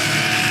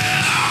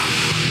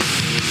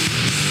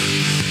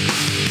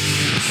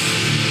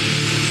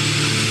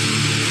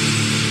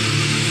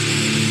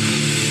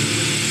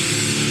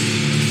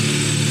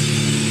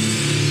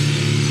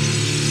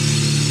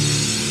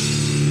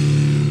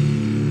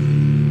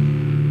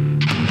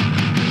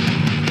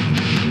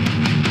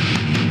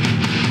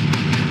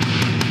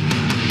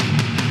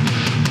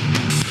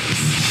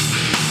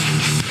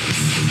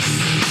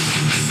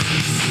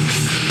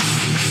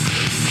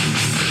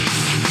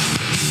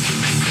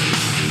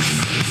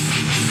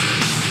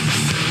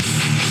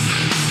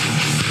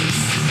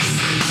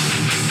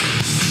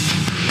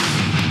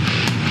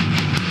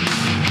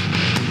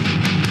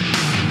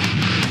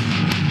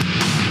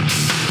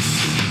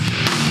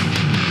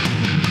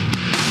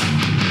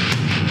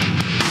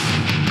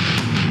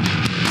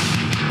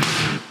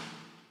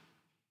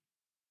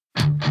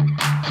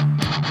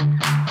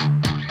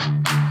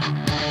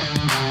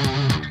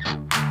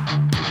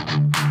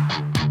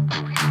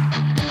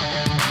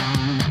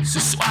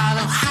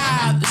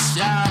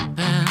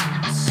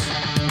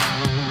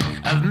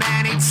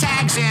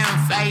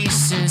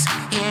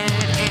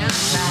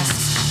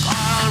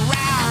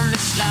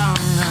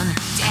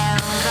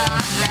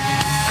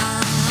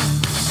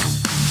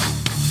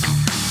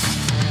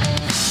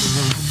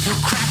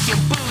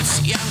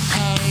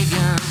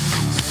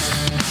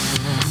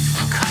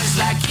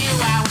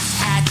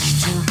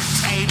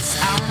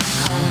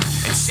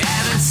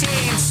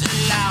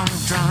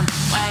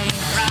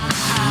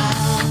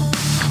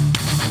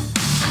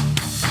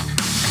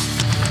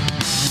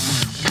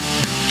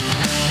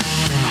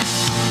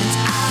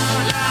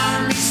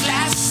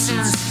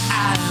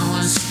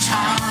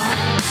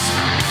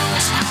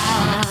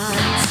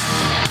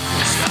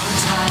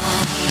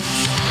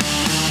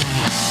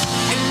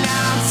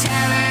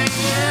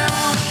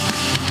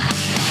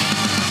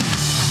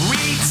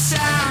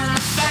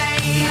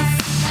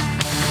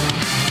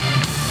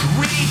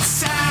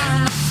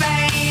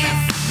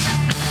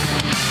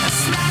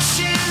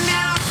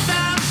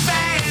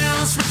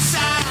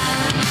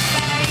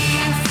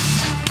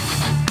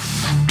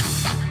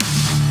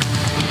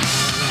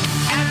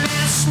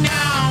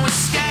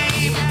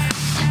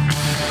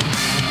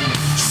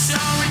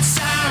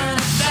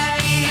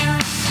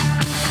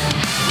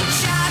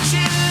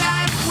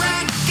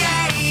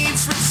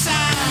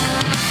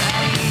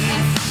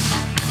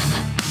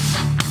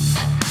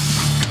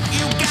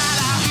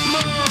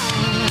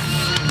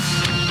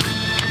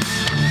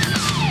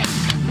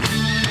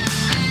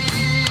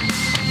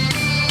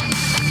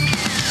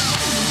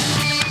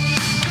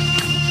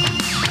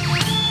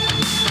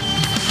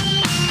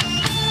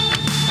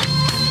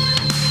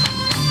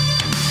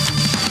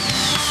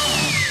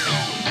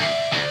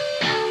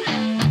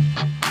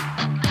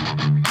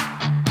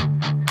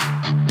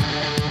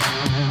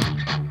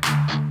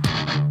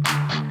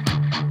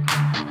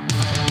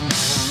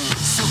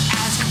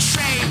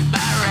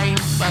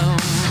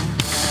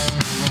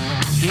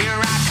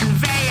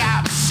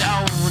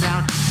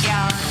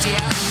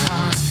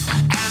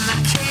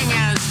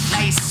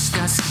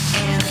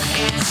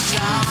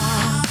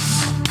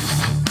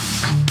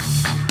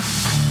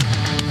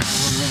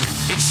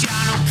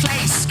 sure no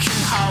place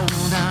can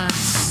hold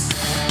us.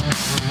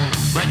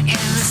 But in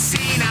the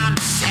scene I'm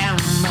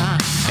December,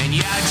 and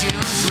you're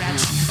June's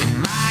wretch, and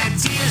my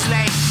tears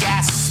lay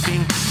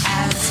gasping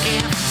as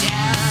if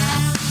death.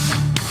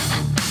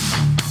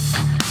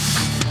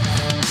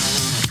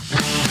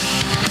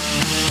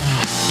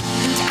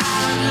 And I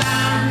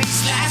learned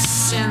these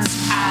lessons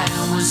I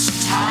was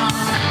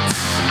taught,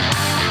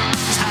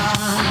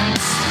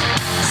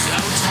 so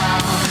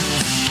taught.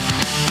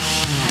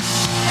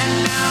 And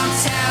now I'm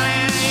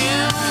telling you,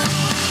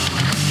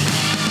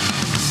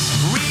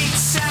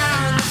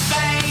 return the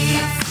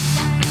faith,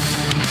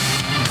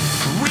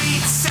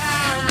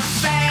 return the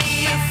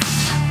faith,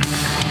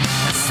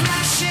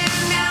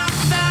 smashing out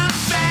the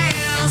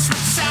veils,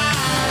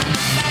 return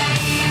the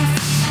faith.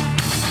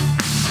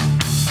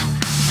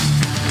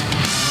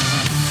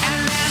 And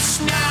there's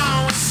no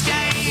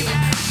escape,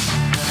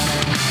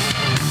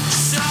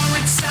 so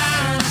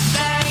return the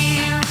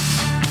faith.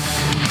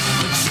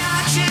 We're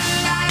charging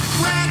like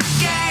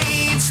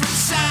renegades,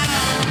 return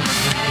the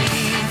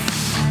faith.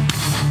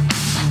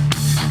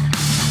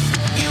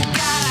 You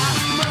gotta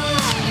move.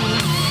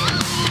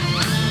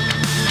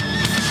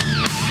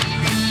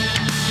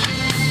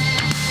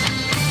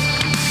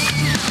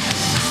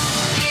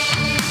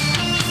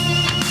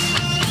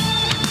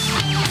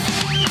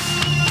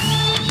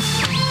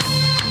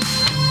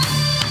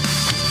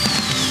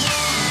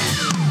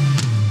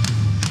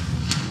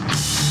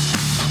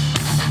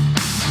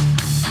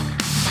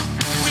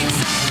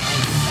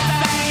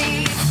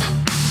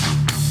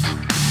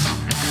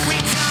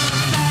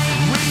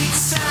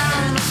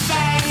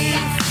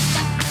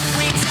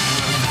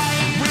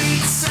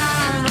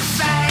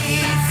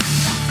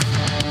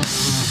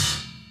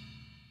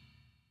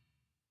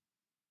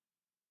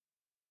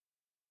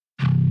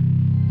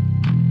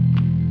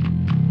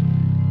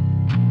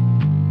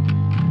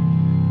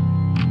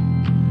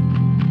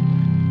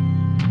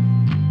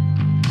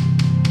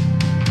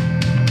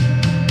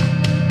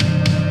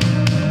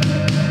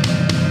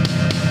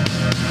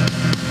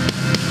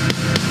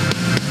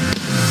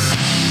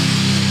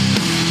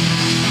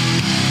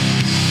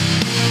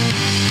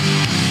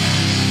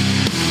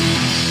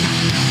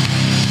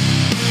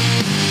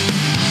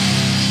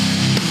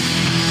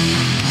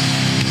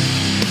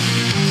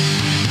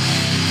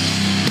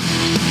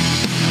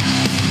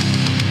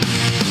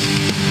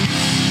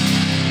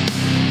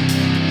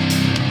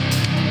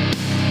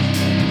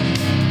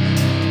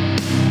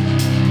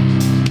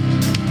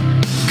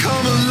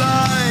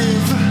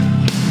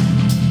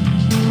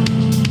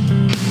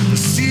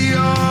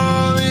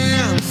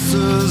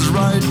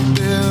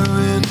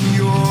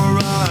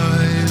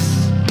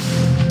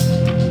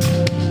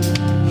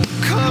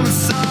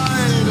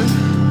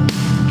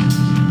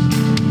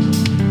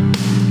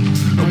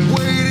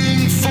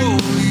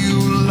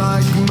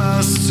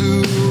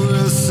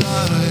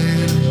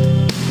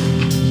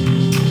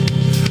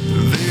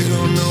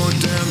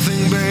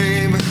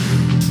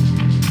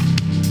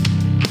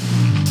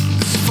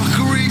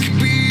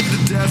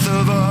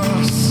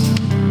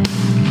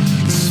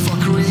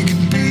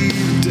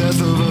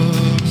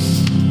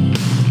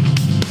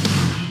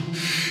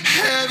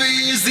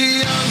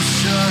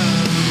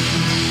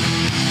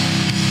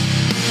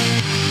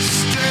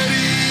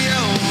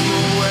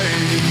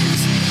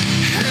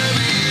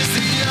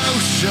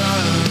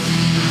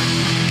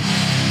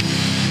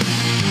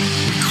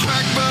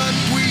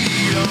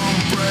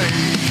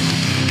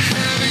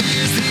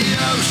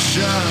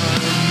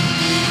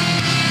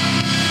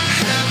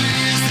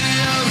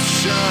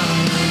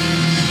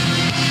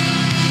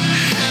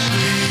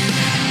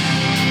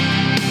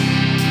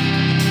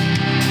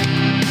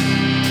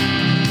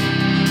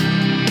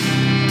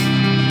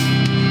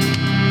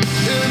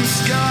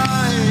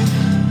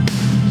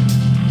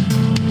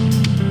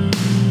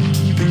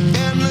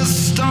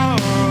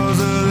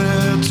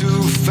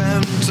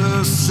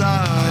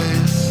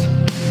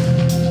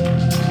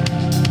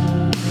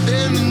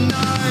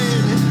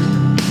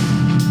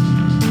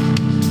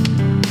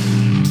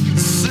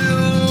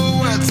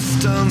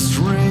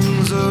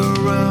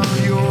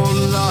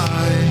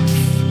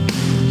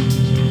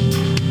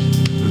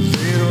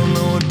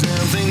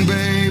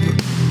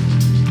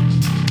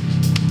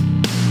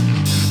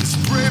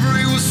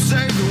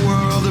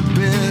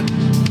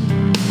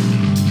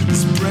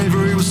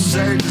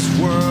 Save this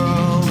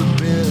world a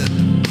bit.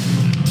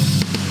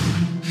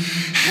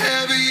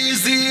 Heavy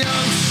is the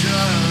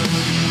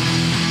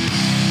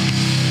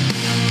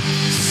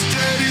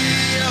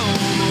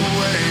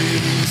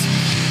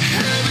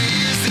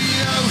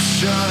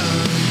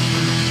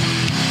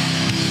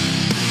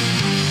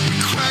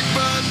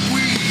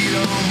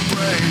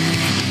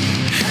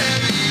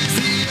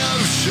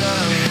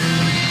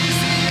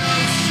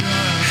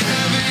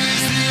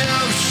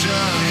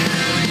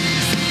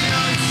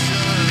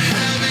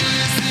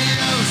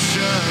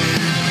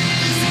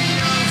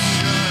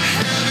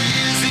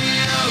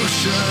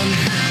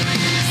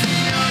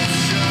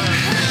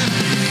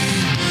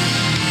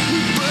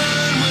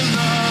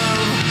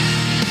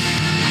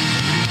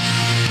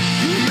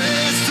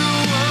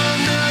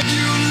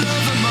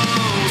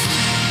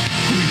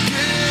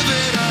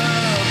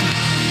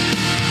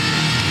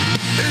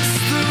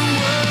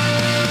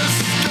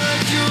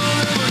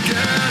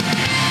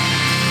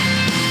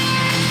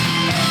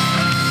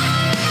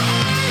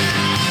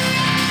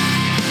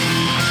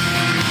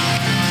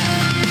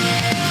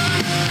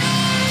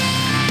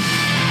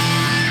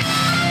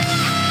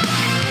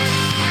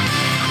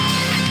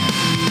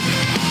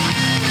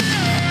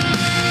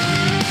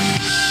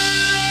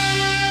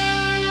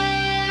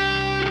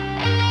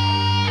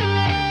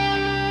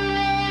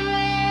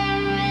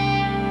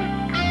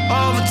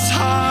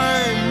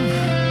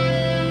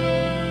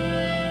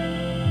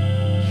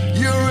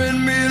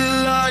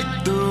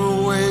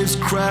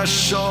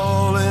crash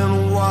all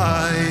in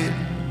white.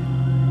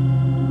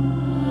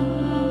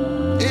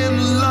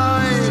 In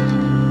light,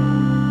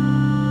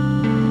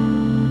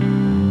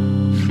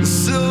 the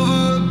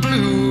silver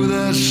blue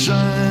that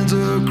shines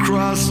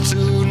across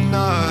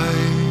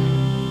tonight.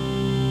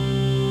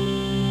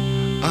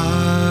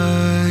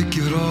 I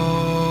give it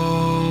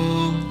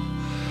all.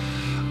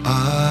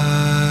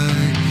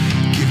 I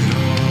give it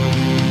all.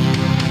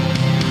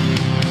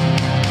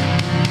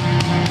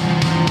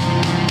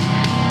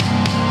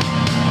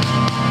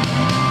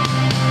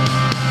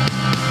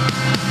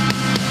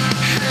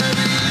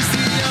 Heavy is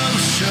the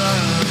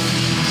ocean,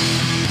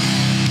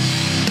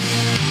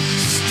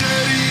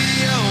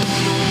 steady on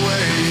the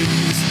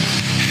waves.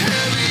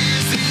 Heavy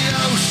is the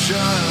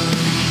ocean.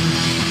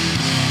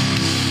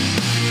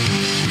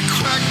 We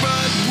crack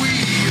but we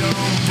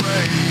don't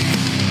break.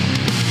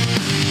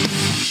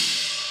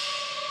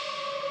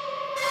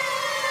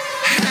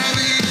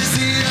 Heavy is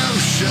the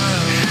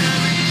ocean.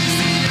 Heavy is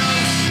the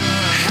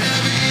ocean.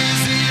 Heavy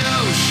is the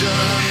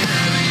ocean.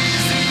 Heavy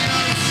is the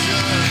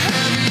ocean.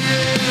 Heavy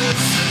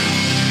is.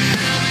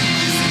 Heavy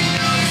is the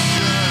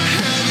ocean.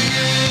 Heavy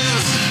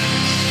is.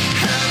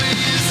 Heavy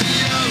is the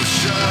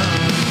ocean.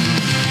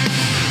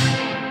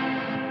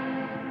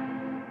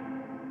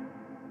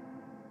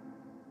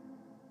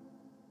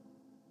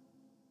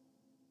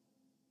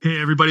 Hey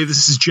everybody,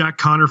 this is Jack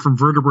Connor from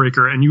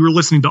Vertebreaker, and you are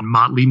listening to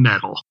Motley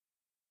Metal.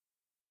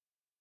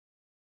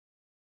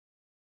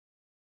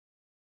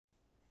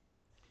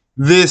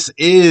 This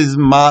is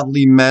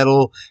Motley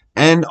Metal,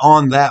 and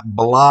on that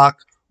block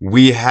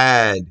we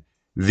had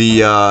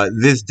the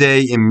This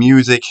Day in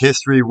Music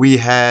History. We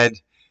had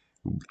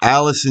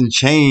Alice in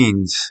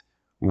Chains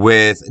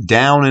with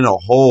Down in a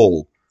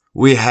Hole.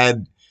 We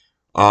had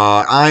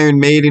Iron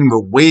Maiden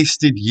with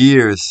Wasted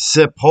Years,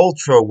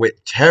 Sepultura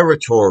with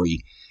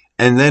Territory,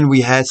 and then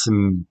we had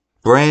some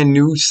brand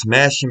new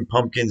Smashing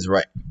Pumpkins.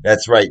 Right,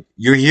 that's right.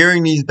 You're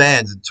hearing these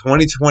bands in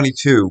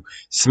 2022: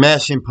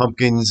 Smashing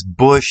Pumpkins,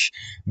 Bush,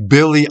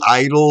 Billy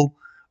Idol,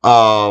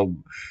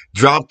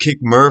 Dropkick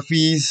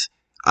Murphys,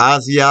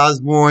 Ozzy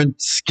Osbourne,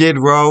 Skid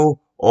Row,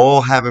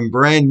 all having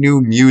brand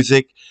new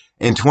music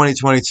in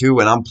 2022,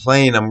 and I'm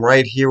playing them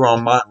right here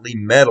on Motley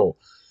Metal.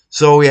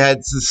 So we had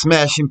the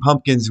Smashing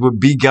Pumpkins with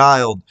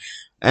Beguiled,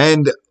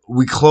 and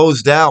we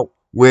closed out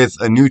with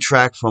a new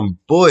track from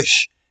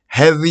Bush,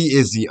 Heavy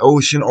is the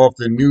Ocean, off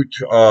the new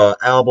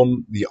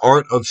album, The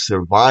Art of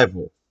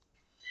Survival.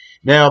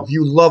 Now, if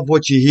you love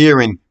what you're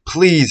hearing,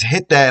 please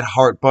hit that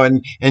heart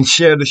button and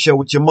share the show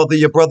with your mother,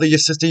 your brother, your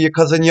sister, your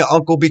cousin, your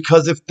uncle,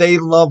 because if they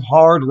love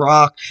hard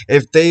rock,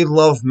 if they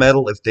love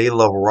metal, if they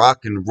love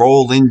rock and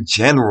roll in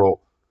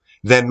general,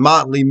 then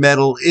Motley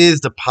Metal is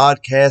the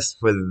podcast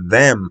for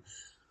them.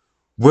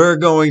 We're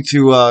going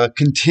to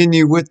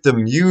continue with the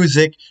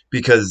music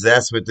because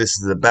that's what this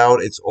is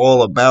about. It's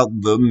all about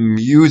the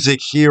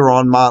music here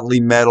on Motley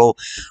Metal.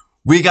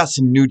 We got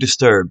some new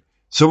Disturbed.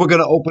 So we're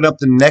going to open up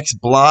the next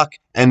block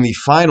and the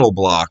final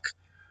block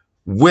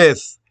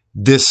with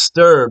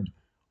Disturbed,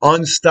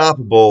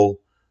 Unstoppable,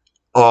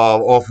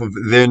 off of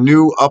their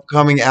new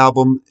upcoming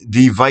album,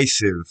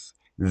 Divisive.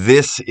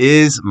 This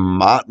is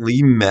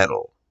Motley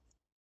Metal.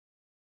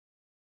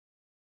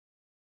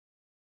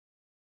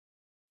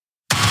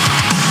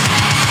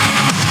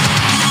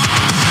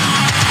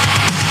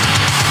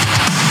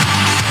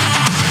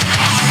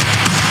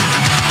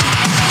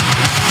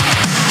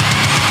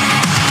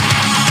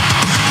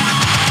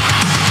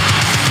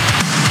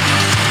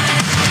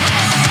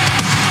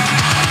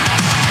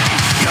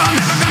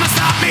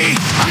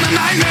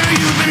 Nightmare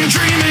you've been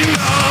dreaming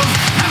of.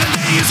 Now the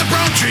day is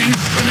approaching,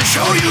 gonna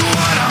show you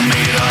what I'm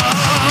made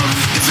of.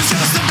 This is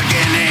just the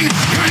beginning,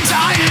 your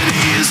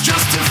anxiety is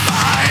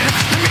justified.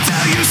 Let me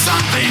tell you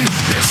something,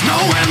 there's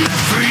nowhere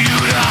left for you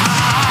to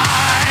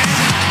hide.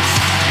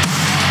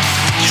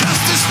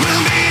 Justice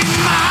will be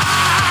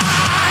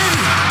mine.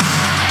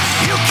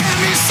 You can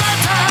be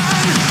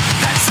certain.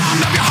 That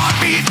sound of your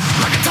heartbeat,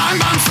 like a time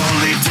bomb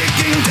slowly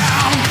ticking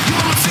down. You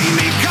won't see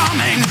me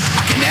coming,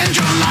 I can end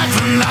your life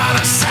without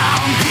a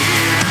sound.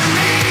 Hear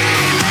me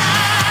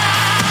now,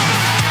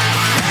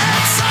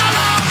 it's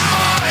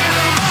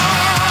unavoidable.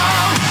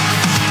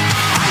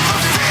 I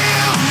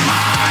fulfill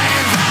my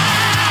vow.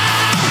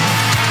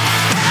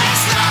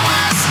 There's no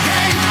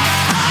escape,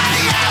 I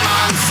am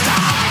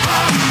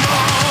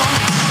unstoppable.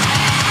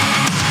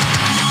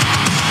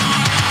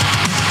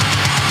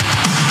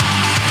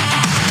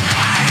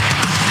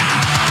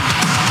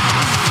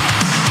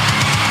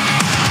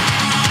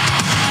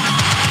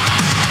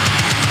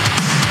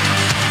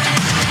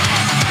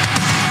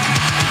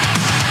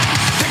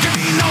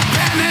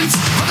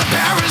 For the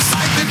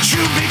parasite that you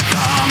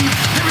become,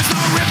 there is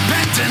no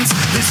repentance,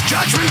 this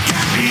judgment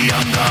can't be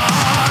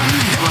undone.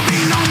 There will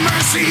be no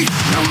mercy,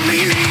 no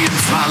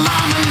lenience while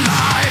I'm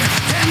alive.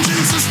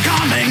 Vengeance is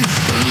coming,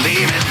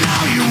 believe it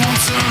now, you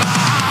won't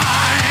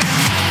survive.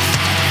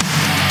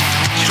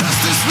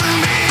 Justice will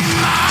be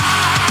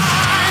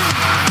mine.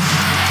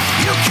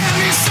 You can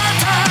be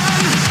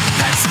certain.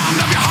 That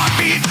sound of your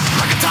heartbeat,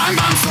 like a time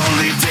bomb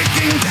slowly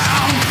ticking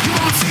down. You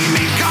won't see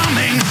me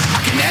coming, I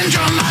can end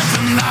your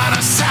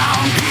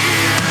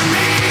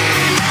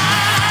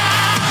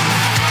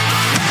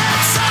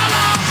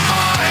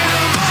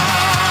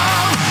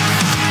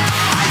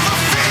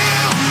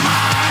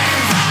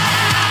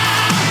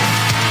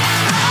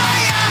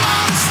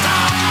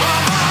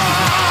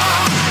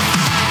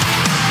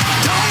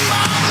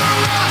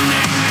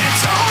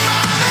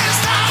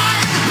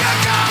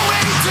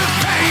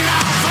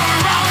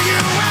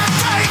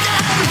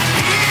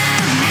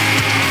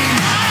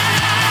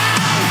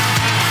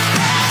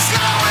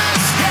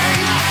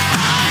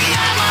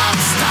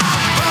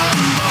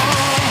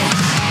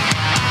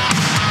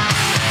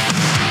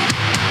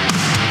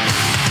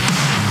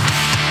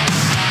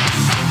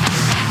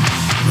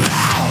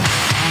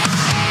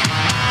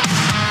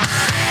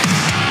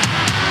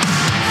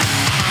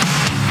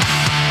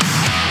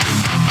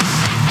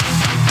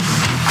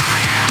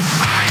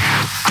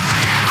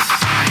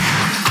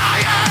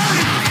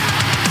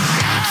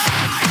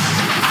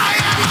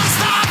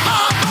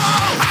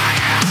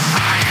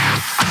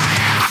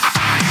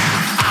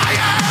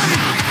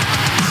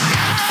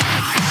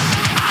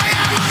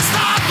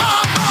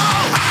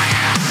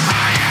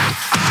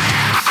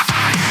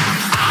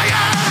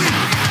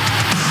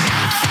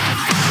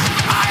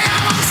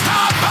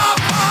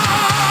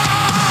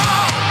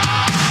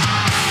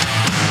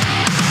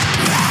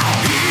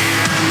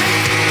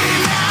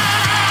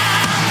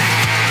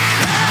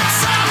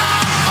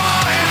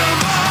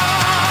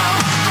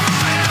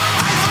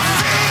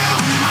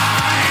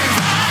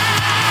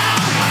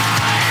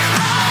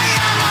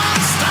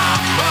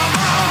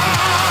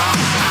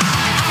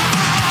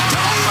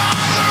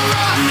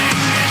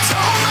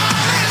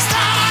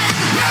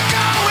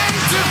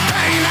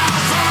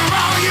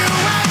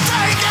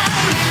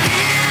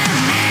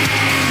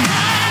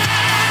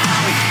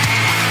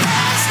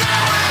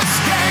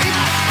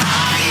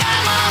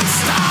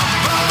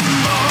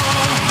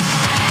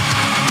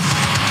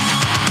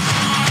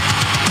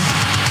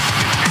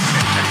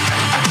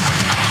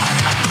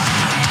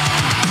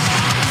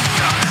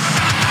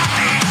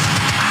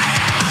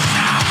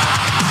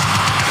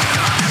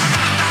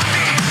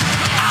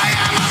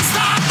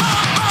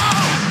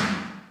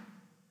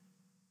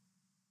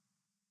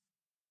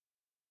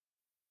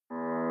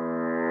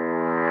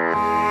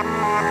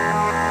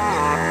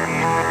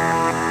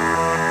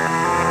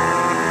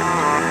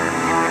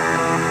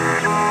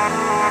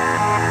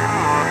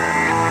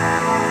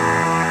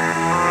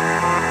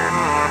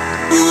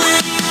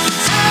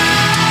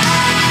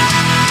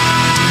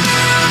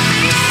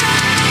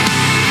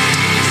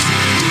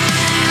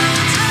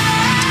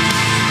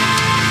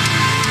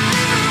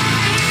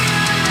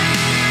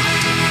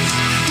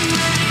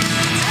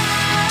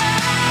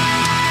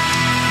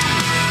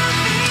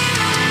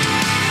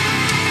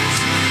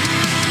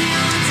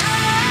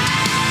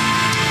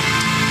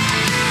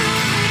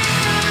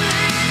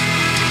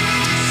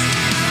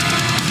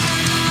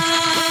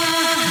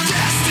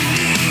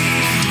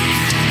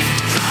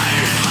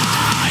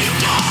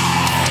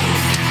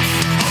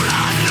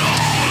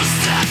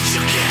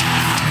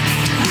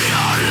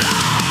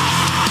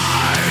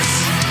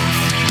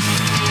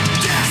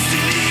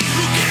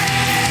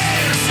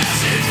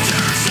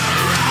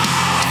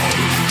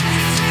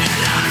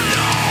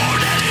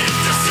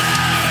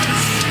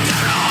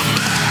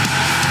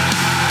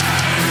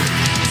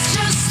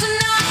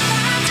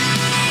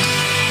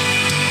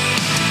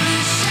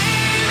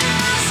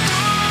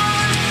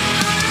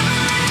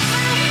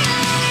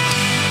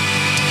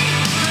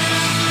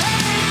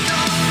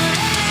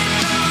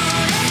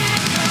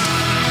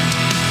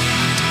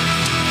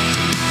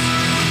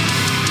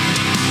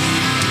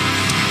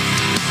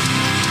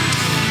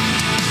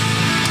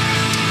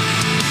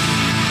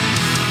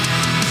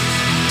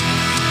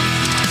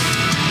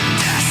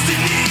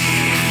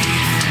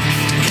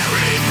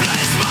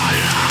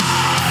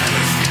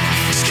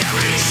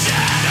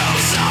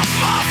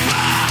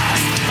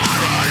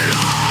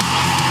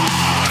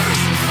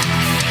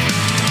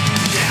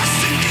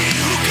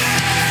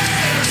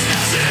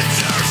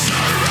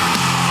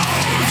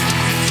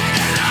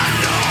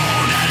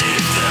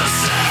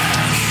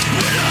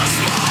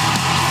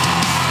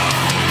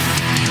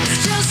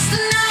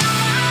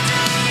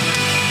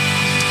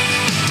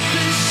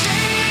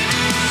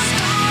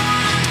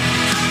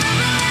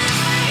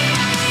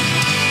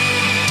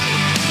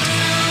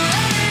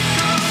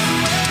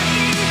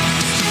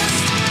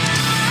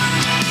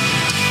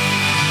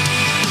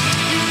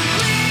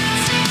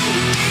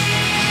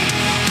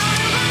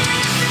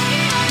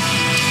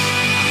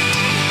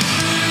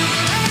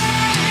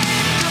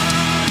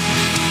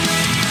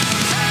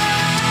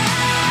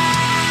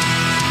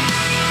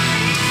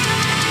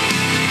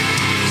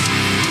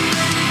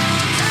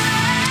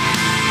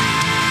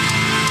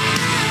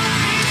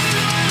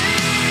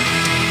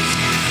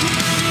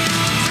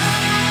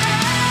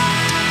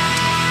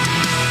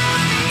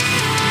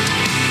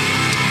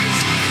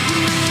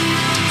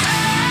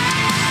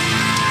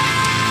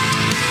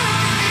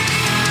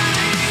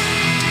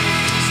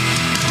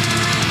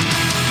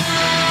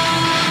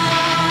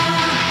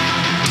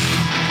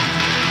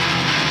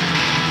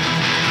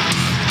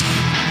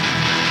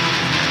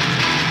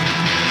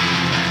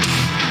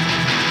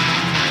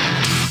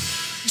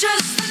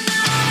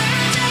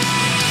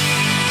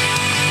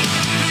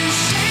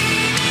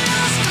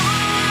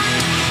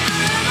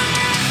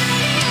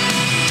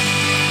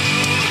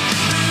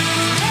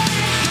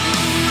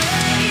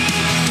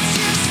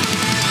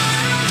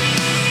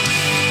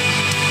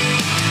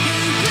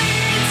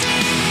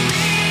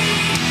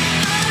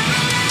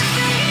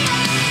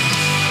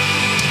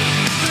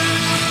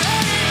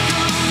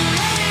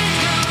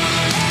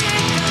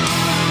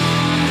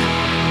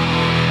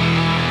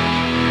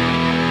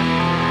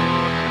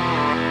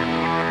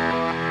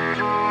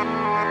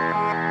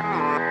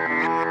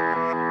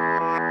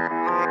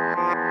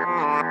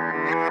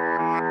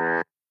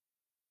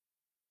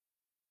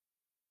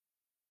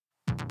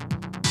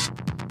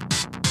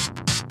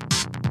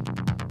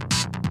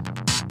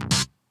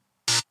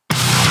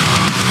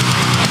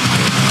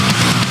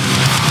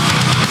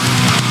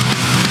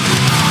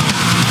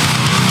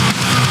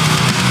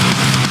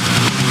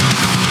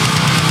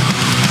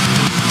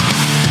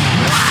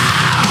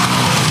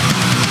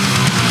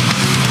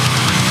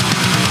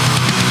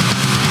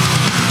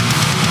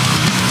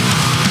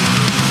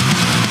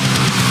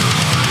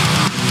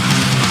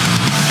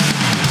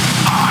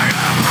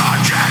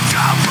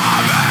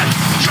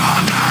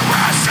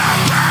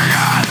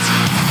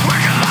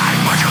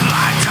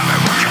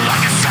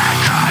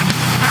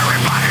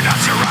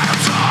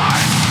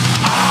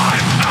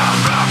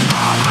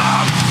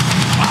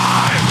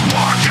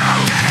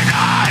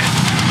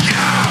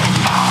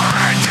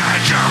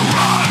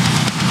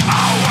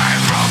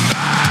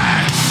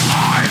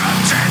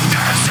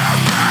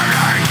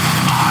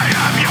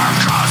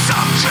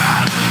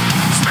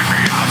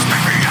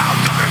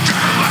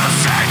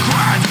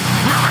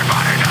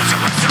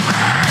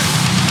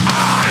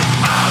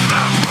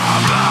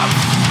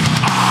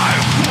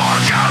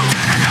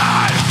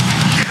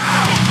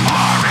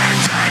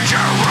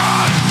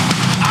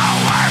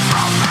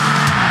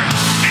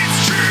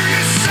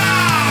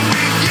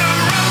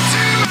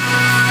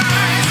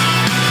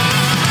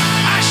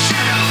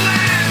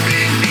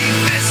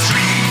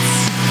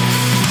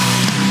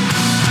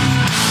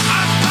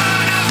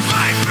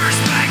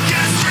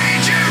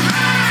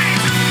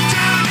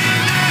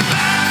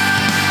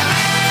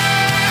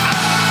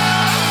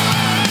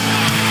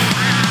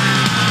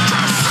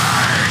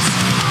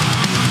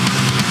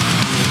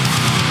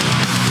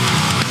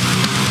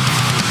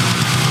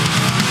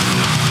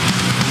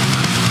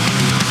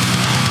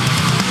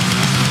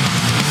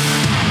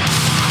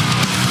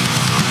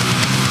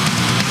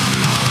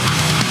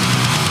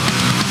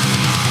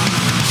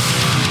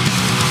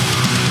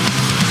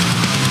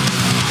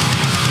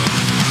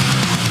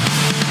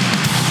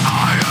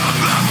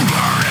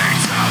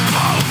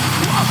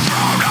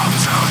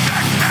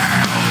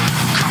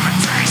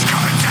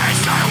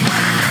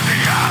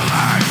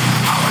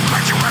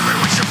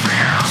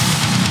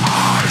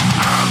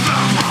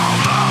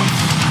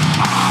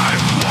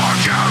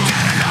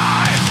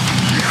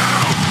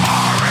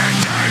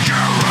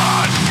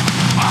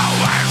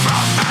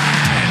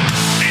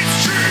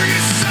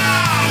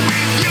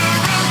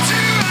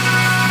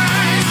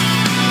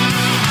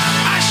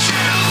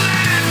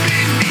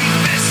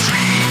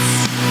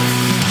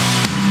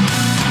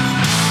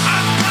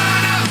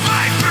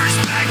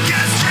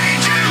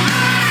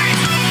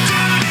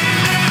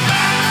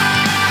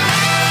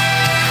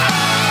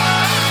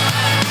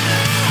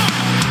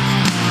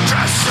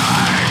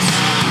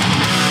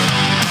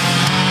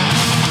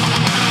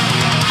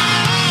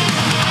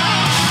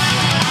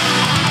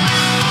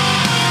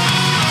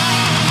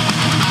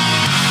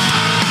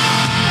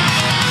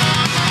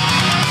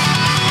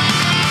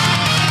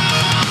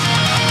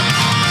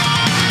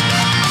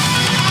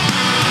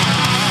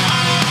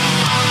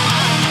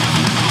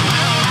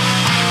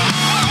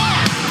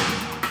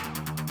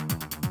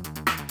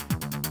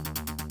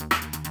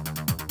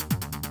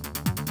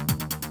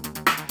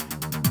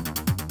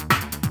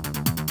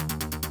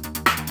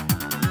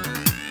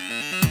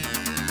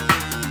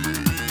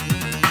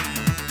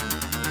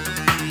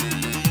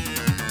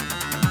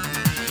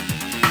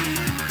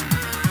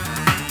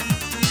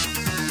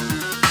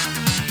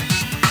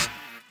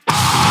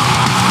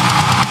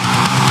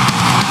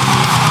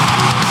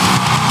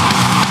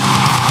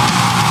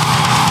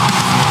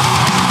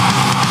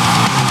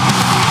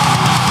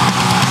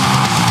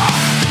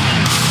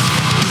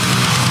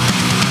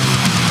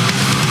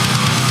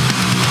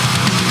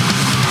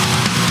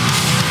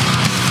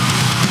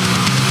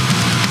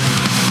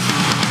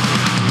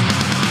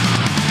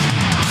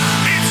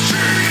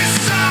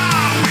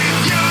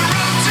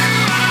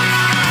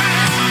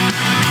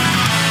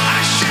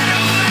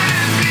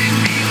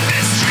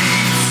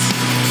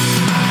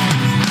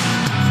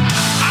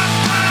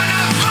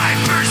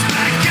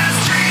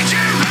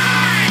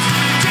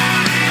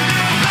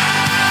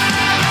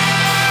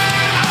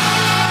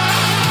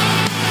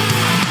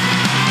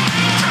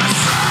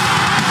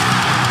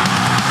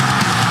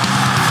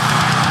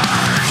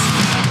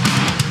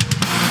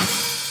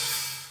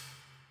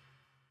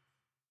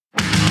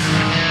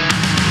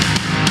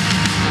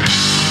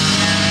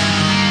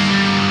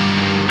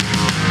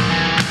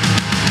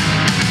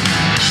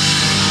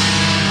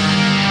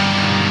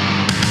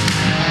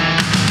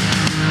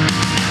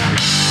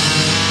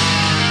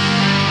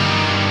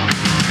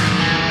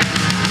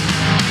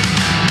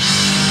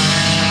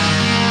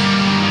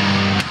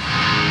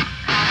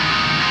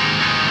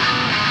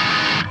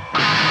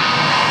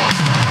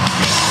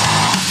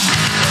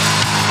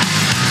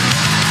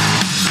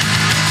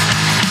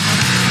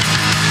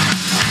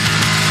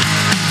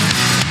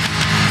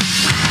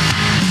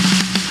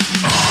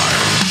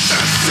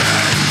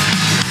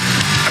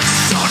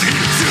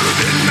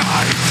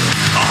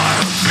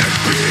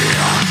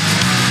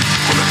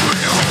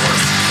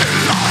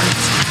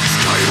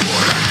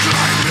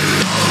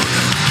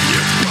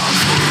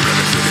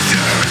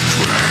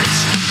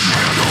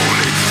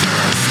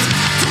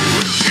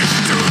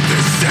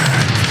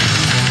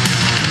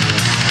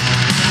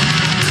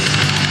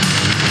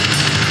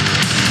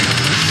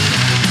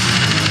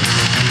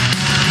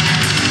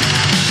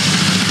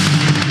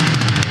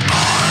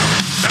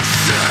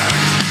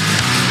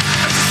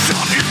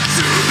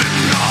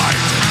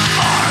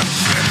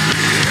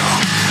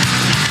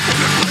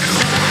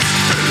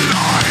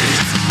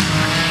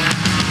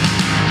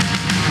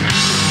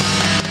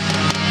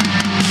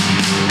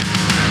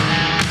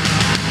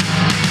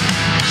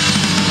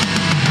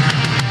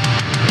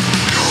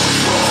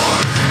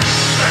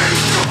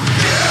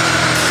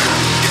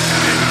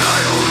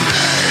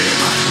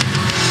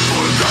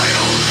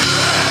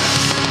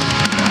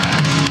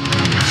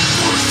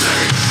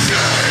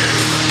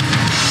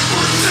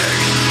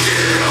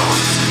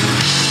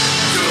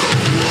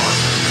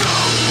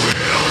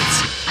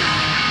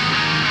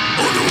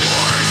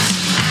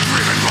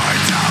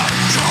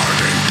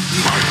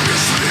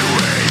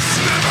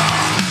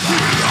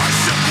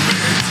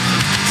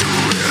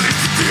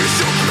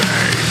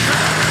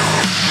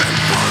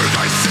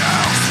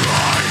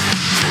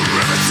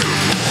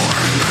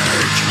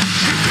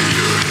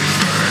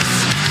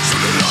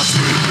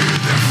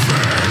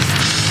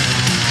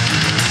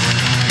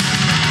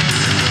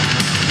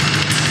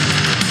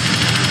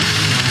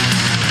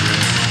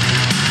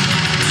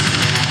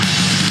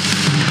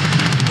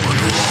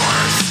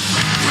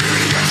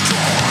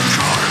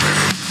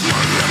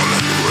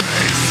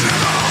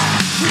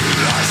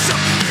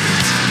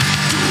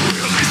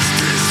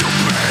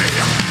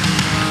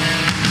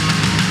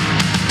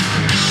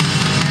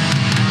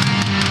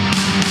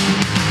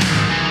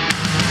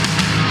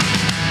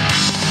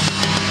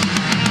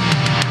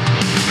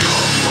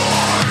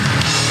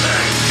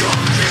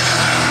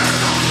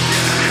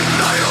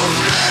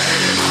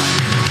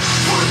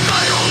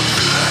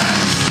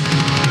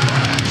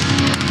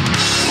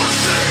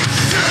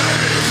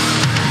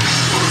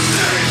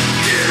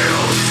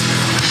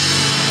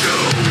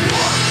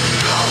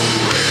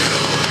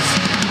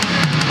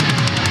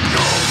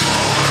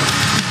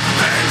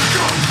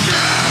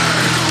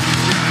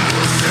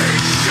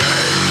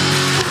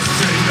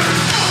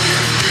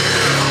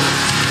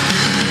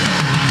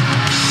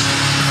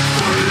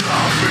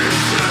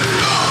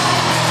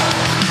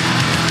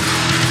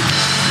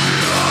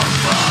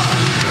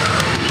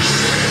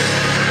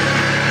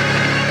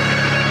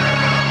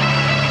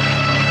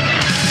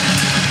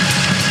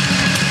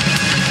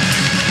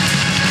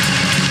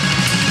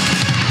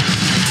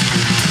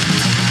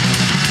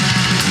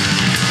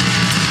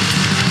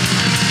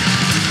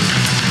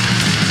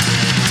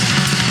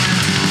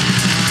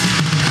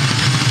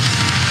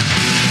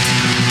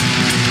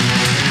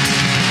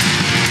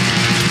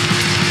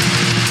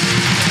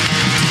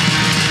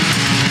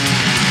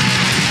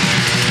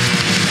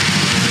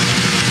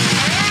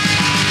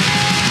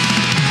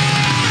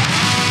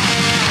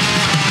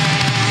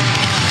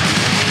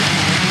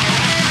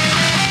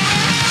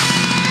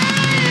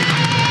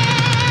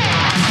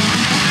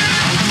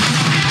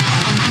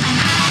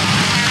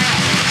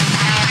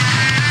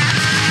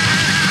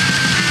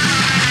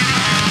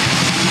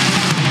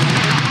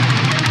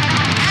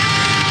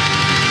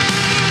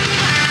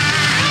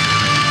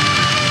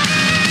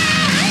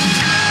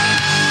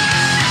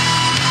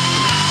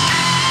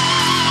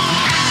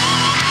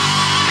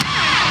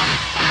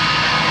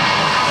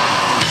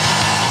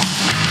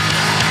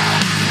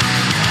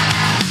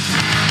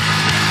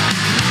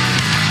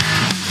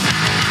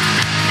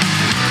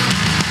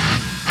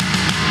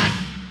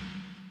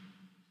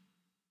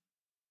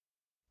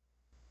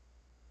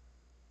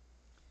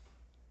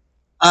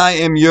I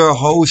am your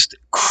host,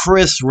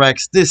 Chris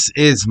Rex. This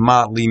is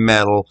Motley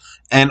Metal.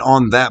 And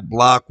on that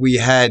block, we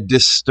had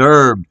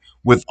Disturbed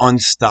with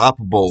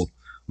Unstoppable,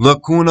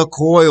 Lacuna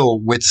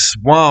Coil with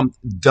Swamp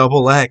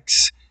Double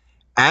X,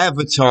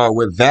 Avatar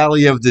with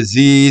Valley of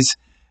Disease,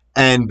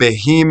 and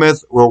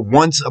Behemoth with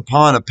Once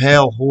Upon a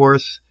Pale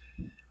Horse.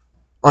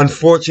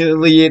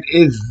 Unfortunately, it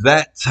is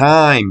that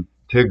time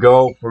to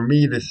go for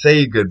me to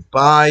say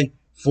goodbye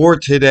for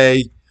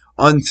today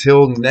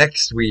until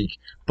next week.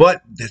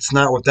 But that's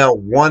not without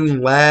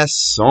one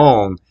last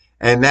song,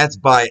 and that's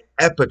by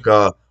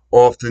Epica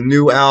off the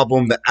new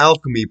album, The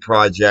Alchemy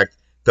Project,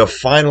 The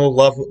Final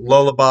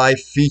Lullaby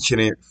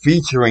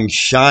featuring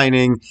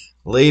Shining.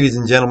 Ladies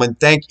and gentlemen,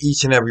 thank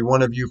each and every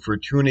one of you for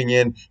tuning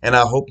in, and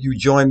I hope you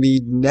join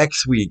me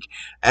next week.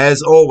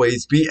 As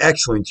always, be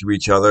excellent to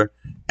each other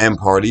and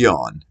party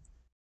on.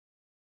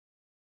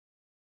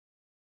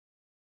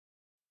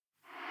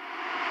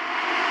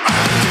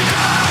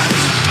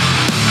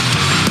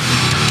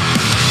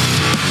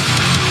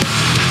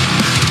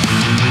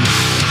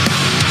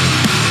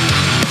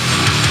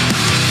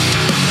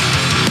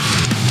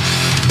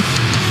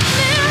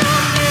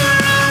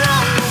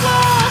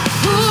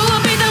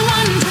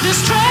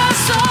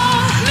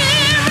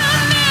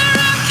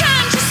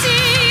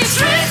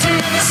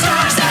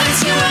 Stars, that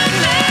is you and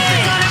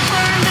me. Gonna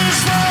burn this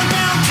world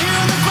down to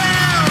the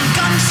ground.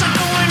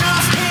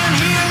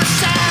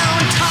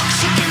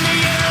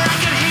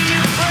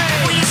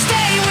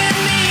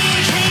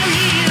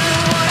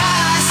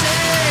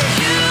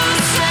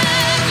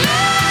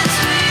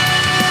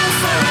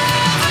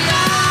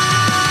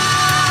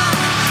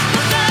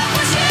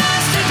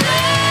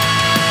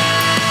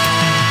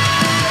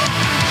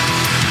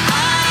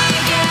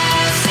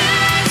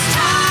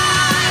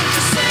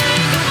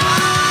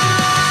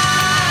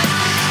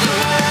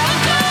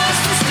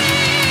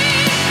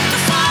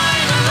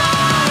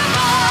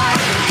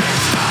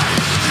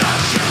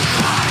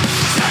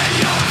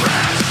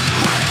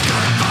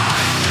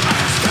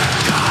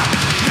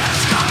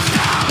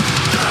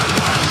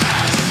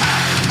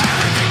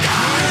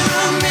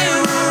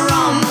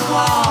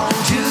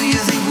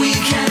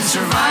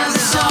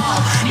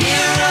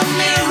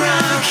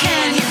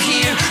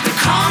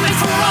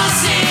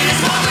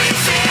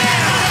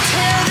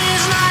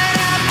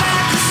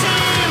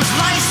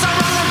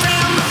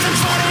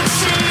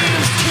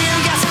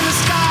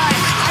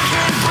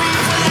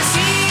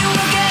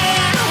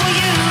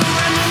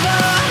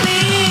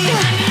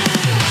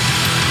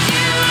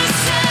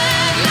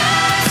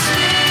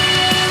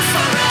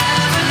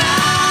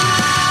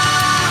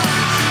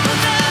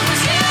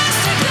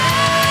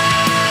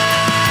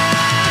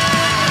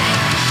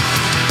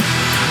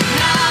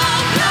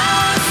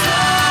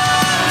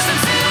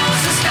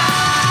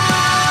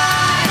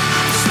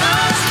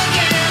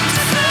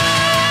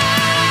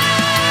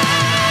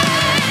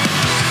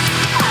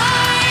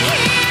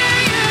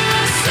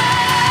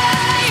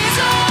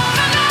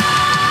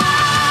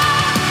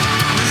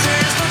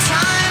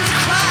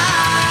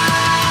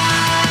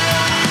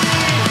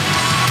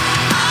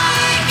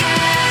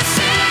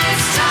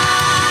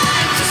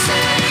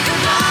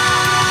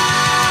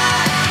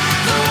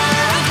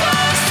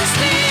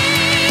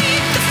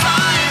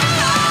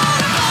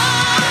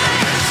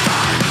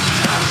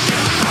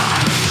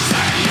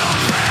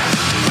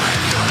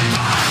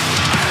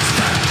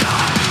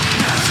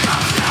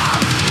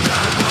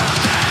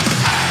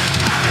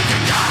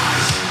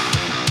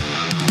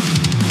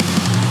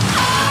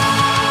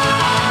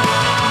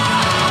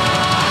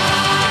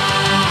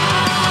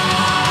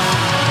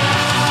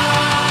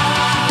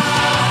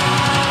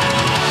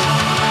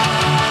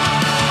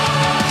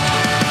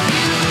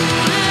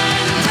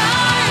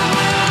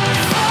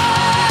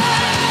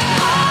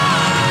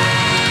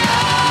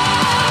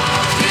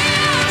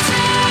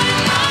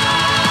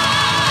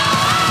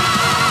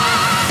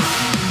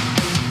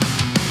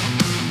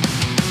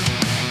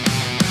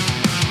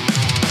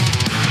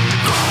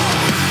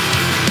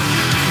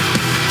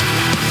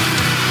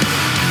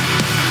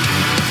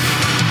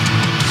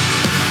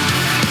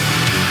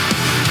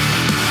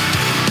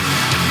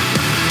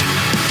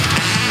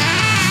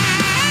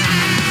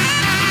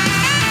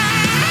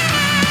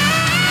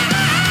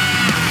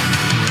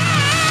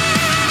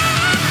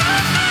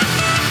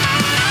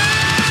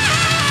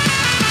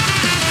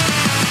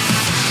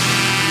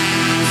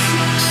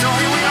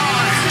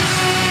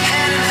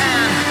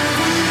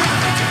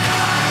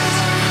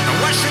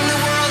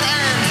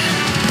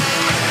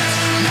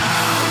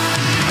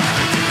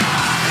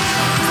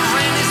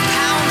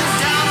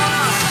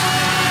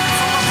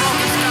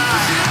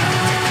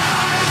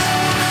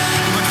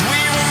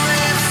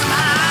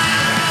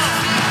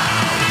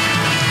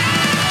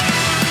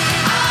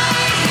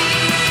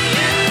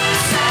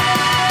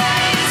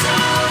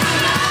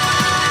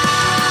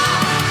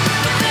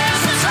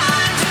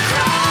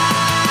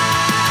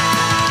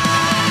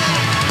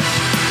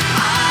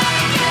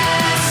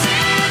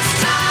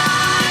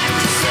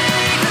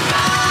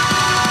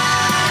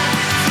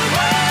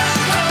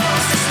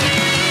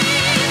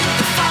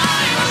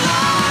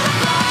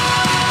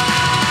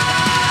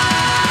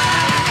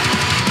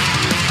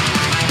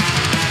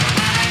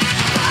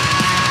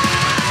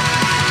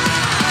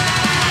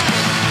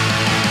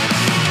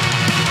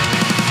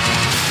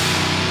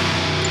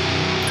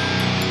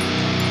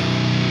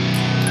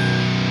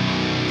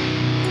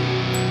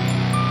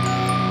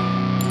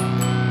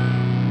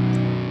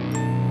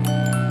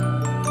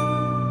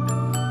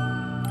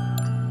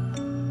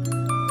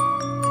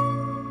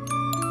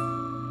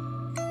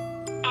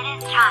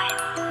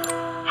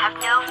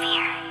 no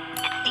fear.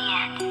 It's the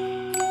end.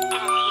 It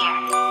is here.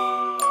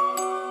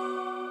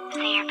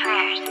 Say your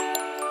prayers.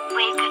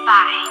 Wave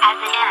goodbye as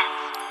it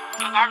ends,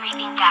 and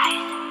everything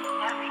dies.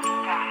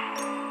 Everything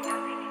dies.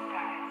 Everything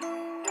dies.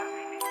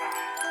 Everything dies.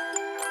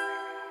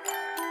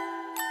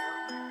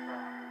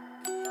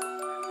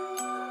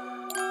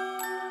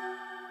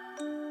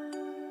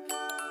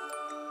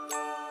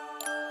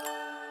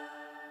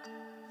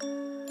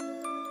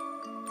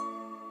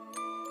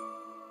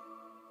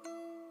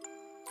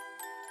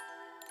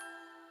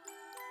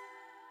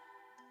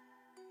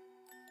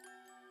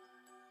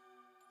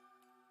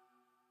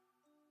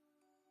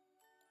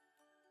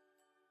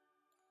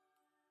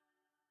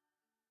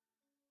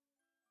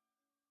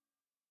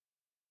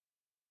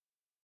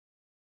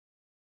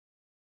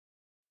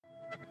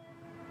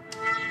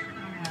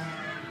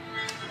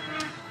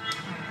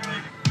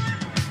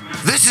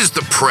 This is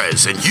the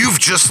Prez, and you've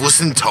just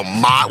listened to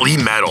Motley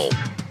Metal,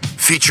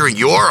 featuring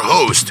your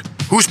host,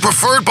 who's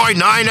preferred by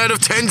 9 out of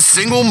 10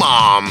 single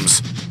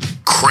moms,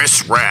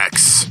 Chris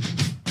Rex.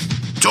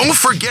 Don't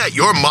forget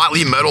your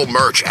Motley Metal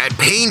merch at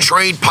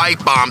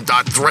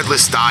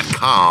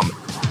paintrainpipebomb.threadless.com,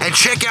 and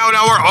check out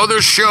our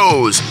other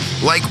shows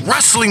like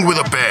Wrestling with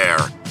a Bear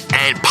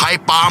and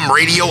Pipe Bomb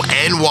Radio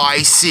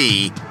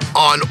NYC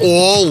on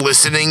all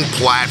listening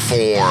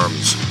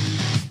platforms.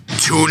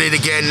 Tune in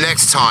again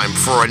next time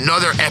for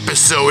another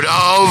episode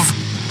of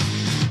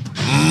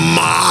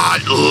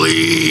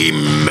Motley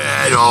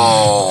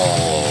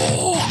Metal.